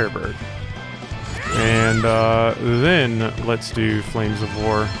 Firebird. And then let's do Flames of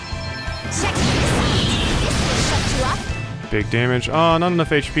War. Shut you up. Big damage. Oh, not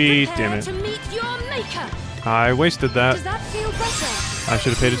enough HP. Damn it. To meet your maker. I wasted that. Does that feel better? I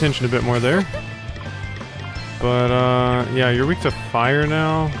should have paid attention a bit more there. But, yeah, you're weak to fire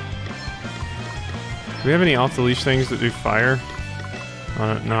now. Do we have any off-the-leash things that do fire?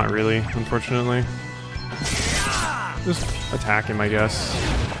 Not really, unfortunately. Just attack him, I guess.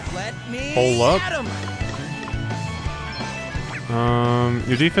 Hole up.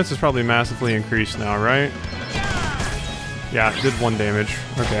 Your defense is probably massively increased now, right? Yeah, it did 1 damage.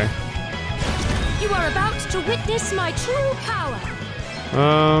 Okay. You are about to witness my true power.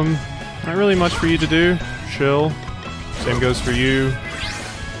 Not really much for you to do. Chill. Same goes for you.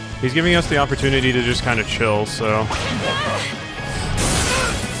 He's giving us the opportunity to just kind of chill, so...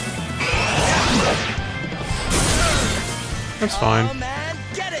 That's fine.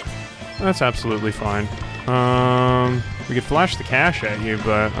 That's absolutely fine. We could flash the cash at you,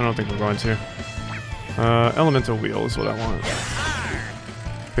 but I don't think we're going to. Elemental wheel is what I want.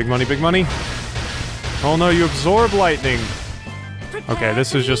 Big money, big money. Oh no, you absorb lightning. Okay,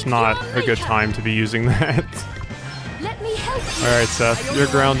 this is just not a good time to be using that. Let me help you. Alright, Seth, you're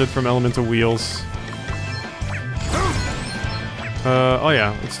grounded from elemental wheels. Oh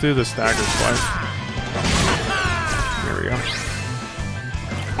yeah, let's do the stagger slice. There we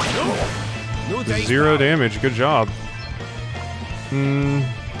go. 0 damage, good job. Spin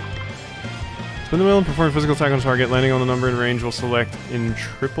the wheel and perform a physical attack on target. Landing on the number in range will select in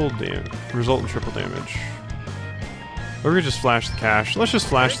result in triple damage. Or we could just flash the cash. Let's just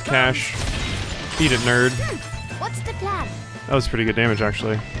flash the cash. Eat it, nerd. What's the plan? That was pretty good damage,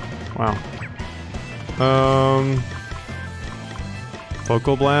 actually. Wow.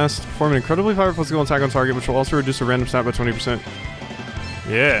 Focal Blast. Perform an incredibly powerful physical attack on target, which will also reduce a random stat by 20%.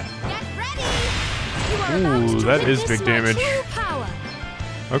 Yeah. Get ready. You are about Ooh, to that is witness big my damage. true power.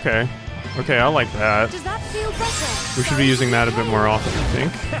 Okay. Okay, I like that. Does that feel better? We should be using that a bit more often, I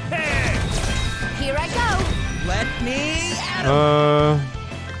think. Here I go. Let me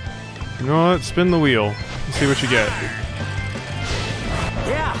You know what? Spin the wheel. Let's see what you get.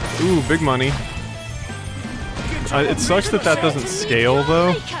 Yeah. Ooh, big money. It sucks that that doesn't scale,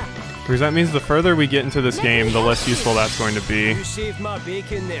 though. Because that means the further we get into this game, the less useful that's going to be. You saved my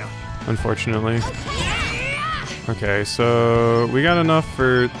bacon there. Unfortunately. Okay, so we got enough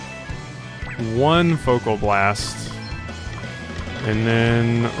for 1 Focal Blast. And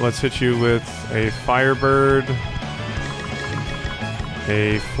then let's hit you with a Firebird.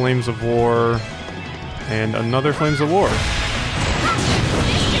 a Flames of War, and another Flames of War.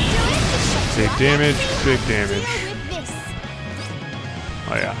 Big damage, big damage.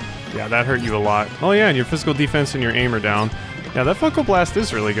 Oh yeah. Yeah, that hurt you a lot. Oh yeah, and your physical defense and your aim are down. Yeah, that Funko Blast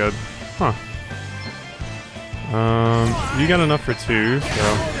is really good. Huh. You got enough for 2,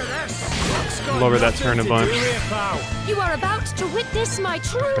 so lower that turn a bunch. You are about to witness my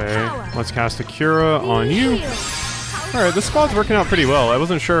true power. Let's cast a Cura on you. Alright, this squad's working out pretty well. I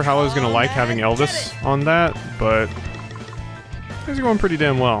wasn't sure how I was gonna like having Elvis on that, but things are going pretty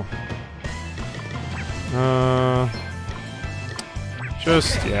damn well.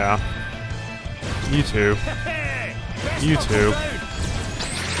 Yeah. You two. You two.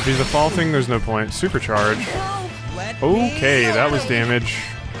 If he's a fall thing, there's no point. Supercharge. Okay, that was damage.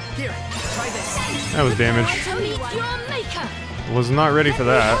 That was damage. Was not ready for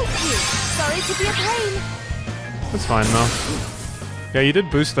that. Sorry to be a pain. That's fine though. Yeah, you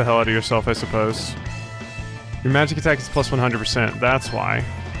did boost the hell out of yourself, I suppose. Your magic attack is plus 100%. That's why.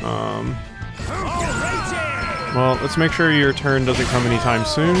 Well, let's make sure your turn doesn't come anytime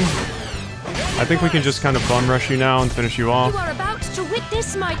soon. I think we can just kind of bum rush you now and finish you off. You are about to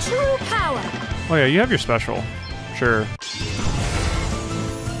witness my true power. Oh yeah, you have your special. Sure.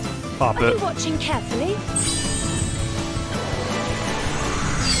 Pop Are it. you watching carefully?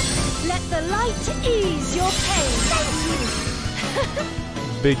 Let the light ease your pain. Thank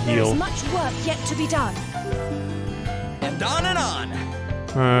you. Big There is heal. much work yet to be done. And on and on.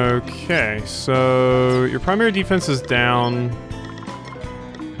 Okay, so your primary defense is down.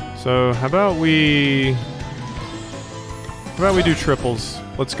 So how about we do triples?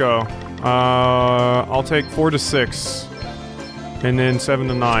 Let's go. I'll take 4 to 6, and then 7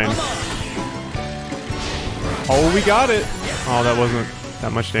 to 9. Oh, we got it. Oh, that wasn't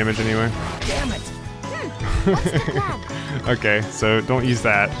that much damage anyway. Damn it. What's the plan? Okay, so don't use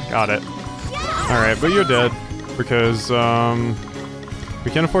that. Got it. All right, but you're dead because we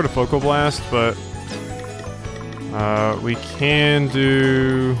can't afford a Focal Blast, but we can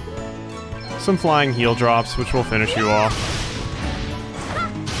do some flying heal drops, which will finish you off.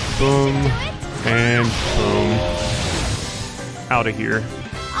 Boom, and boom. Out of here.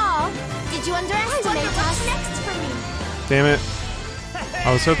 Oh, did you underestimate us? Next for me. Damn it.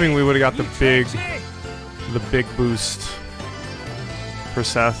 I was hoping we would have got the big boost for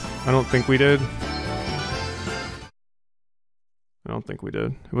Seth. I don't think we did. I don't think we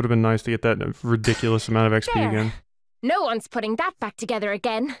did. It would have been nice to get that ridiculous amount of XP There. again. No one's putting that back together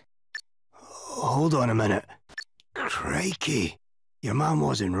again. Hold on a minute. Crikey. Your mom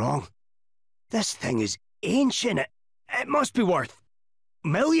wasn't wrong. This thing is ancient. It must be worth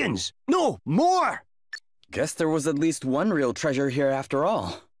millions. No, more. Guess there was at least one real treasure here after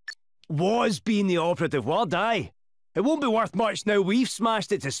all. Was being the operative word, aye. It won't be worth much now we've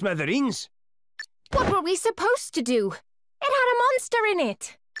smashed it to smithereens. What were we supposed to do? It had a monster in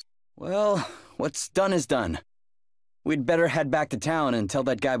it. Well, what's done is done. We'd better head back to town and tell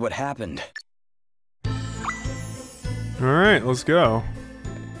that guy what happened. Alright, let's go.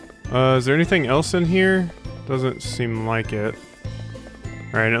 Is there anything else in here? Doesn't seem like it.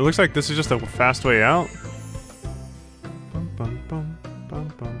 Alright, it looks like this is just a fast way out. Bum, bum, bum, bum,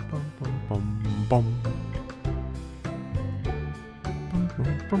 bum, bum, bum, bum, bum. Bum,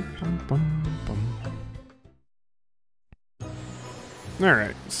 bum, bum, bum, bum, bum.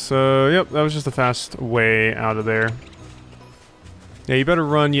 Alright, so yep, that was just a fast way out of there. Yeah, you better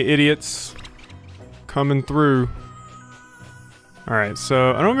run, you idiots. Coming through. Alright,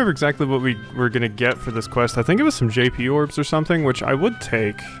 so I don't remember exactly what we were gonna get for this quest. I think it was some JP orbs or something, which I would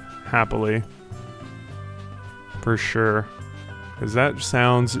take happily. For sure. Because that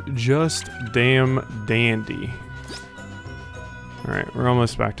sounds just damn dandy. Alright, we're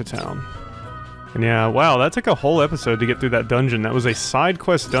almost back to town. And yeah, wow, that took a whole episode to get through that dungeon. That was a side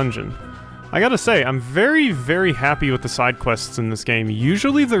quest dungeon. I gotta say, I'm very, very happy with the side quests in this game.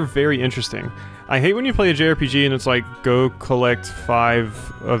 Usually they're very interesting. I hate when you play a JRPG and it's like, go collect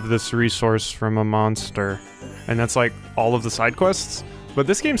 5 of this resource from a monster. And that's like all of the side quests. But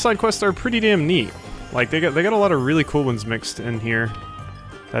this game's side quests are pretty damn neat. Like, they got a lot of really cool ones mixed in here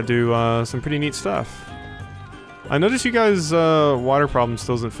that do some pretty neat stuff. I noticed you guys' water problem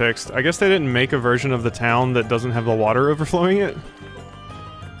still isn't fixed. I guess they didn't make a version of the town that doesn't have the water overflowing it.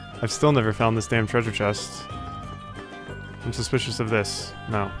 I've still never found this damn treasure chest. I'm suspicious of this.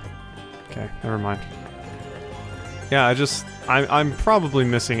 No. Okay, never mind. Yeah, I'm probably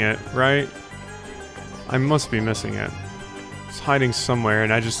missing it, right? I must be missing it. It's hiding somewhere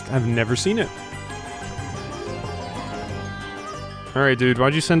and I just have never seen it. Alright, dude,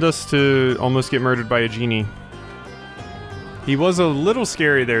 why'd you send us to almost get murdered by a genie? He was a little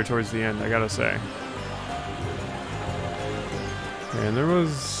scary there towards the end, I gotta say. And there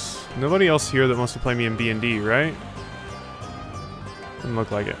was nobody else here that wants to play me in B&D, right? Doesn't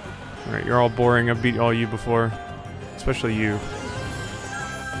look like it. Alright, you're all boring. I've beat all you before. Especially you.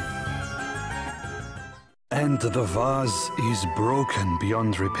 And the vase is broken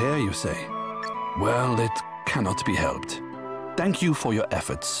beyond repair, you say? Well, it cannot be helped. Thank you for your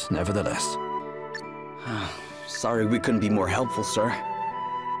efforts, nevertheless. Sorry we couldn't be more helpful, sir.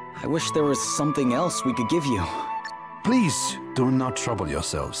 I wish there was something else we could give you. Please do not trouble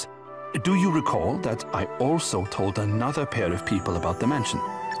yourselves. Do you recall that I also told another pair of people about the mansion?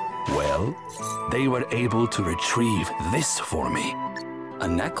 Well, they were able to retrieve this for me. A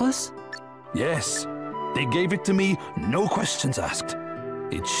necklace? Yes, they gave it to me, no questions asked.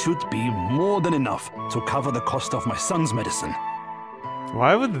 It should be more than enough to cover the cost of my son's medicine.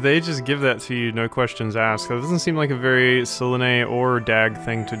 Why would they just give that to you, no questions asked? That doesn't seem like a very Selene or Dag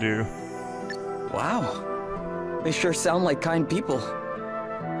thing to do. Wow. They sure sound like kind people.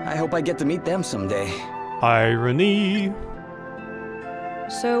 I hope I get to meet them someday. Irony.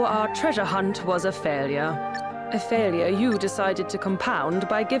 So our treasure hunt was a failure. A failure you decided to compound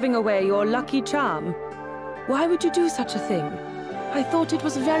by giving away your lucky charm. Why would you do such a thing? I thought it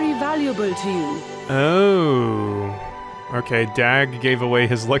was very valuable to you. Oh. Okay, Dag gave away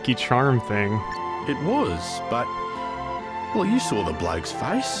his lucky charm thing. It was, but... Well, you saw the bloke's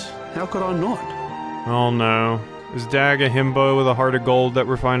face. How could I not? Oh no. Is Dag a himbo with a heart of gold that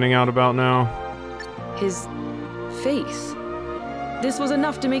we're finding out about now? His face. This was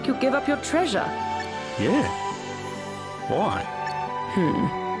enough to make you give up your treasure. Yeah. Why?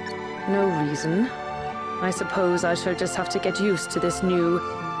 No reason. I suppose I shall just have to get used to this new,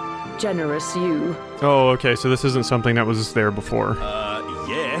 generous you. Oh, okay, so this isn't something that was there before.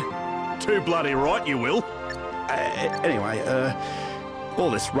 Yeah. Too bloody right you will. Anyway, all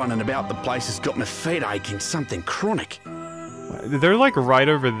this running about the place has got my feet aching, something chronic. They're like right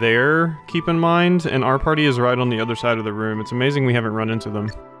over there, keep in mind, and our party is right on the other side of the room. It's amazing we haven't run into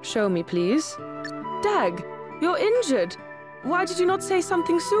them. Show me, please. Dag, you're injured. Why did you not say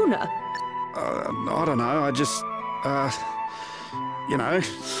something sooner? I don't know, I just, you know.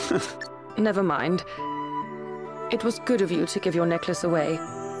 Never mind. It was good of you to give your necklace away.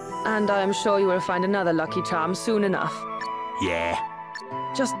 And I am sure you will find another lucky charm soon enough. Yeah.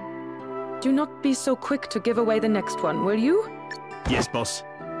 Just do not be so quick to give away the next one, will you? Yes, boss.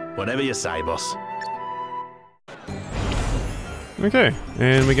 Whatever you say, boss. Okay,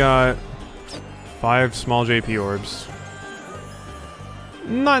 and we got 5 small JP orbs.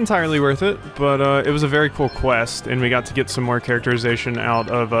 Not entirely worth it, but it was a very cool quest, and we got to get some more characterization out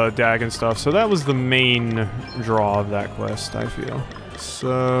of Dag and stuff, so that was the main draw of that quest, I feel.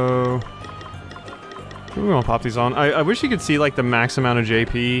 So... we're gonna pop these on. I wish you could see, like, the max amount of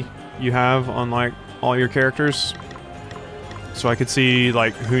JP you have on, like, all your characters. So I could see,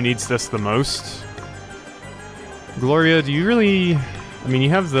 like, who needs this the most. Gloria, do you really... I mean, you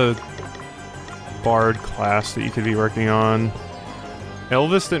have the Bard class that you could be working on.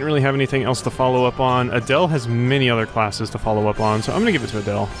 Elvis didn't really have anything else to follow up on. Adele has many other classes to follow up on, so I'm gonna give it to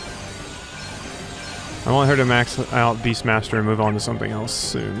Adele. I want her to max out Beastmaster and move on to something else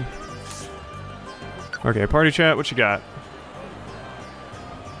soon. Okay, party chat, what you got?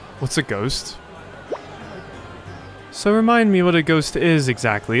 What's a ghost? So remind me what a ghost is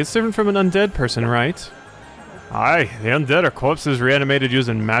exactly. It's different from an undead person, right? Aye, the undead are corpses reanimated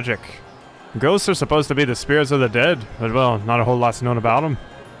using magic. Ghosts are supposed to be the spirits of the dead, but well, not a whole lot's known about them.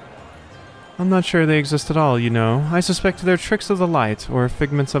 I'm not sure they exist at all, you know. I suspect they're tricks of the light, or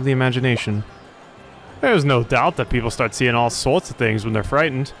figments of the imagination. There's no doubt that people start seeing all sorts of things when they're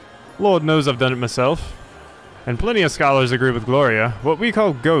frightened. Lord knows I've done it myself. And plenty of scholars agree with Gloria. What we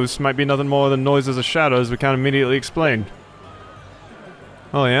call ghosts might be nothing more than noises of shadows we can't immediately explain.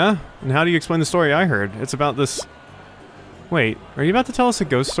 Oh yeah? And how do you explain the story I heard? It's about this... Wait, are you about to tell us a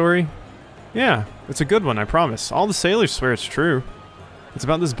ghost story? Yeah, it's a good one, I promise. All the sailors swear it's true. It's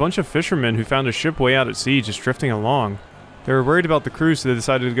about this bunch of fishermen who found a ship way out at sea just drifting along. They were worried about the crew, so they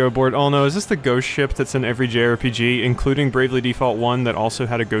decided to go aboard. Oh no, is this the ghost ship that's in every JRPG, including Bravely Default 1 that also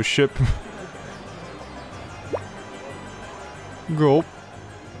had a ghost ship? Gulp.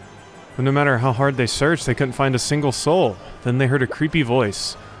 But no matter how hard they searched, they couldn't find a single soul. Then they heard a creepy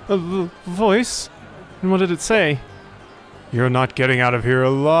voice. A voice? And what did it say? You're not getting out of here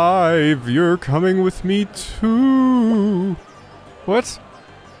alive. You're coming with me too. What?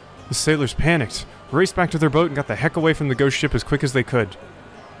 The sailors panicked, raced back to their boat and got the heck away from the ghost ship as quick as they could.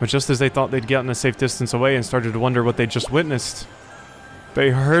 But just as they thought they'd gotten a safe distance away and started to wonder what they'd just witnessed,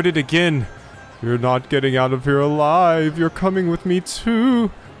 they heard it again. You're not getting out of here alive. You're coming with me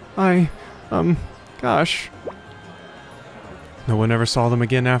too. Gosh. No one ever saw them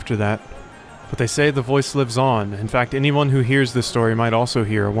again after that. But they say the voice lives on. In fact, anyone who hears this story might also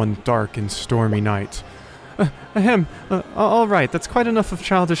hear one dark and stormy night. All right, that's quite enough of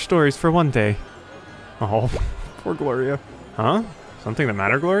childish stories for one day. Oh, poor Gloria. Huh? Something the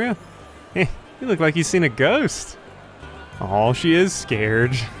matter, Gloria? You look like you've seen a ghost. Oh, she is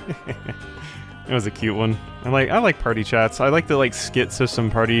scared. It was a cute one. I like party chats. I like the skit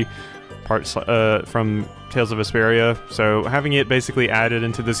system party parts from Tales of Vesperia. So having it basically added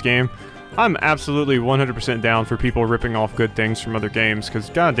into this game, I'm absolutely 100% down for people ripping off good things from other games, because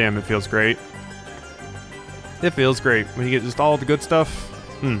goddamn, it feels great. It feels great when you get just all the good stuff.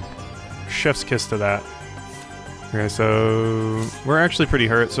 Chef's kiss to that. Okay, so we're actually pretty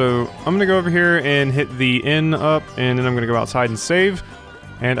hurt, so I'm gonna go over here and hit the inn up, and then I'm gonna go outside and save.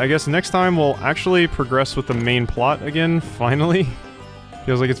 And I guess next time we'll actually progress with the main plot again, finally.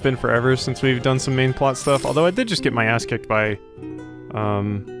 Feels like it's been forever since we've done some main plot stuff, although I did just get my ass kicked by,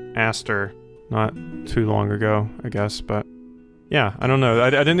 Aster not too long ago, I guess, but yeah, I don't know. I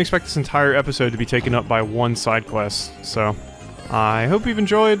didn't expect this entire episode to be taken up by one side quest, so I hope you've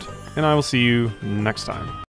enjoyed, and I will see you next time.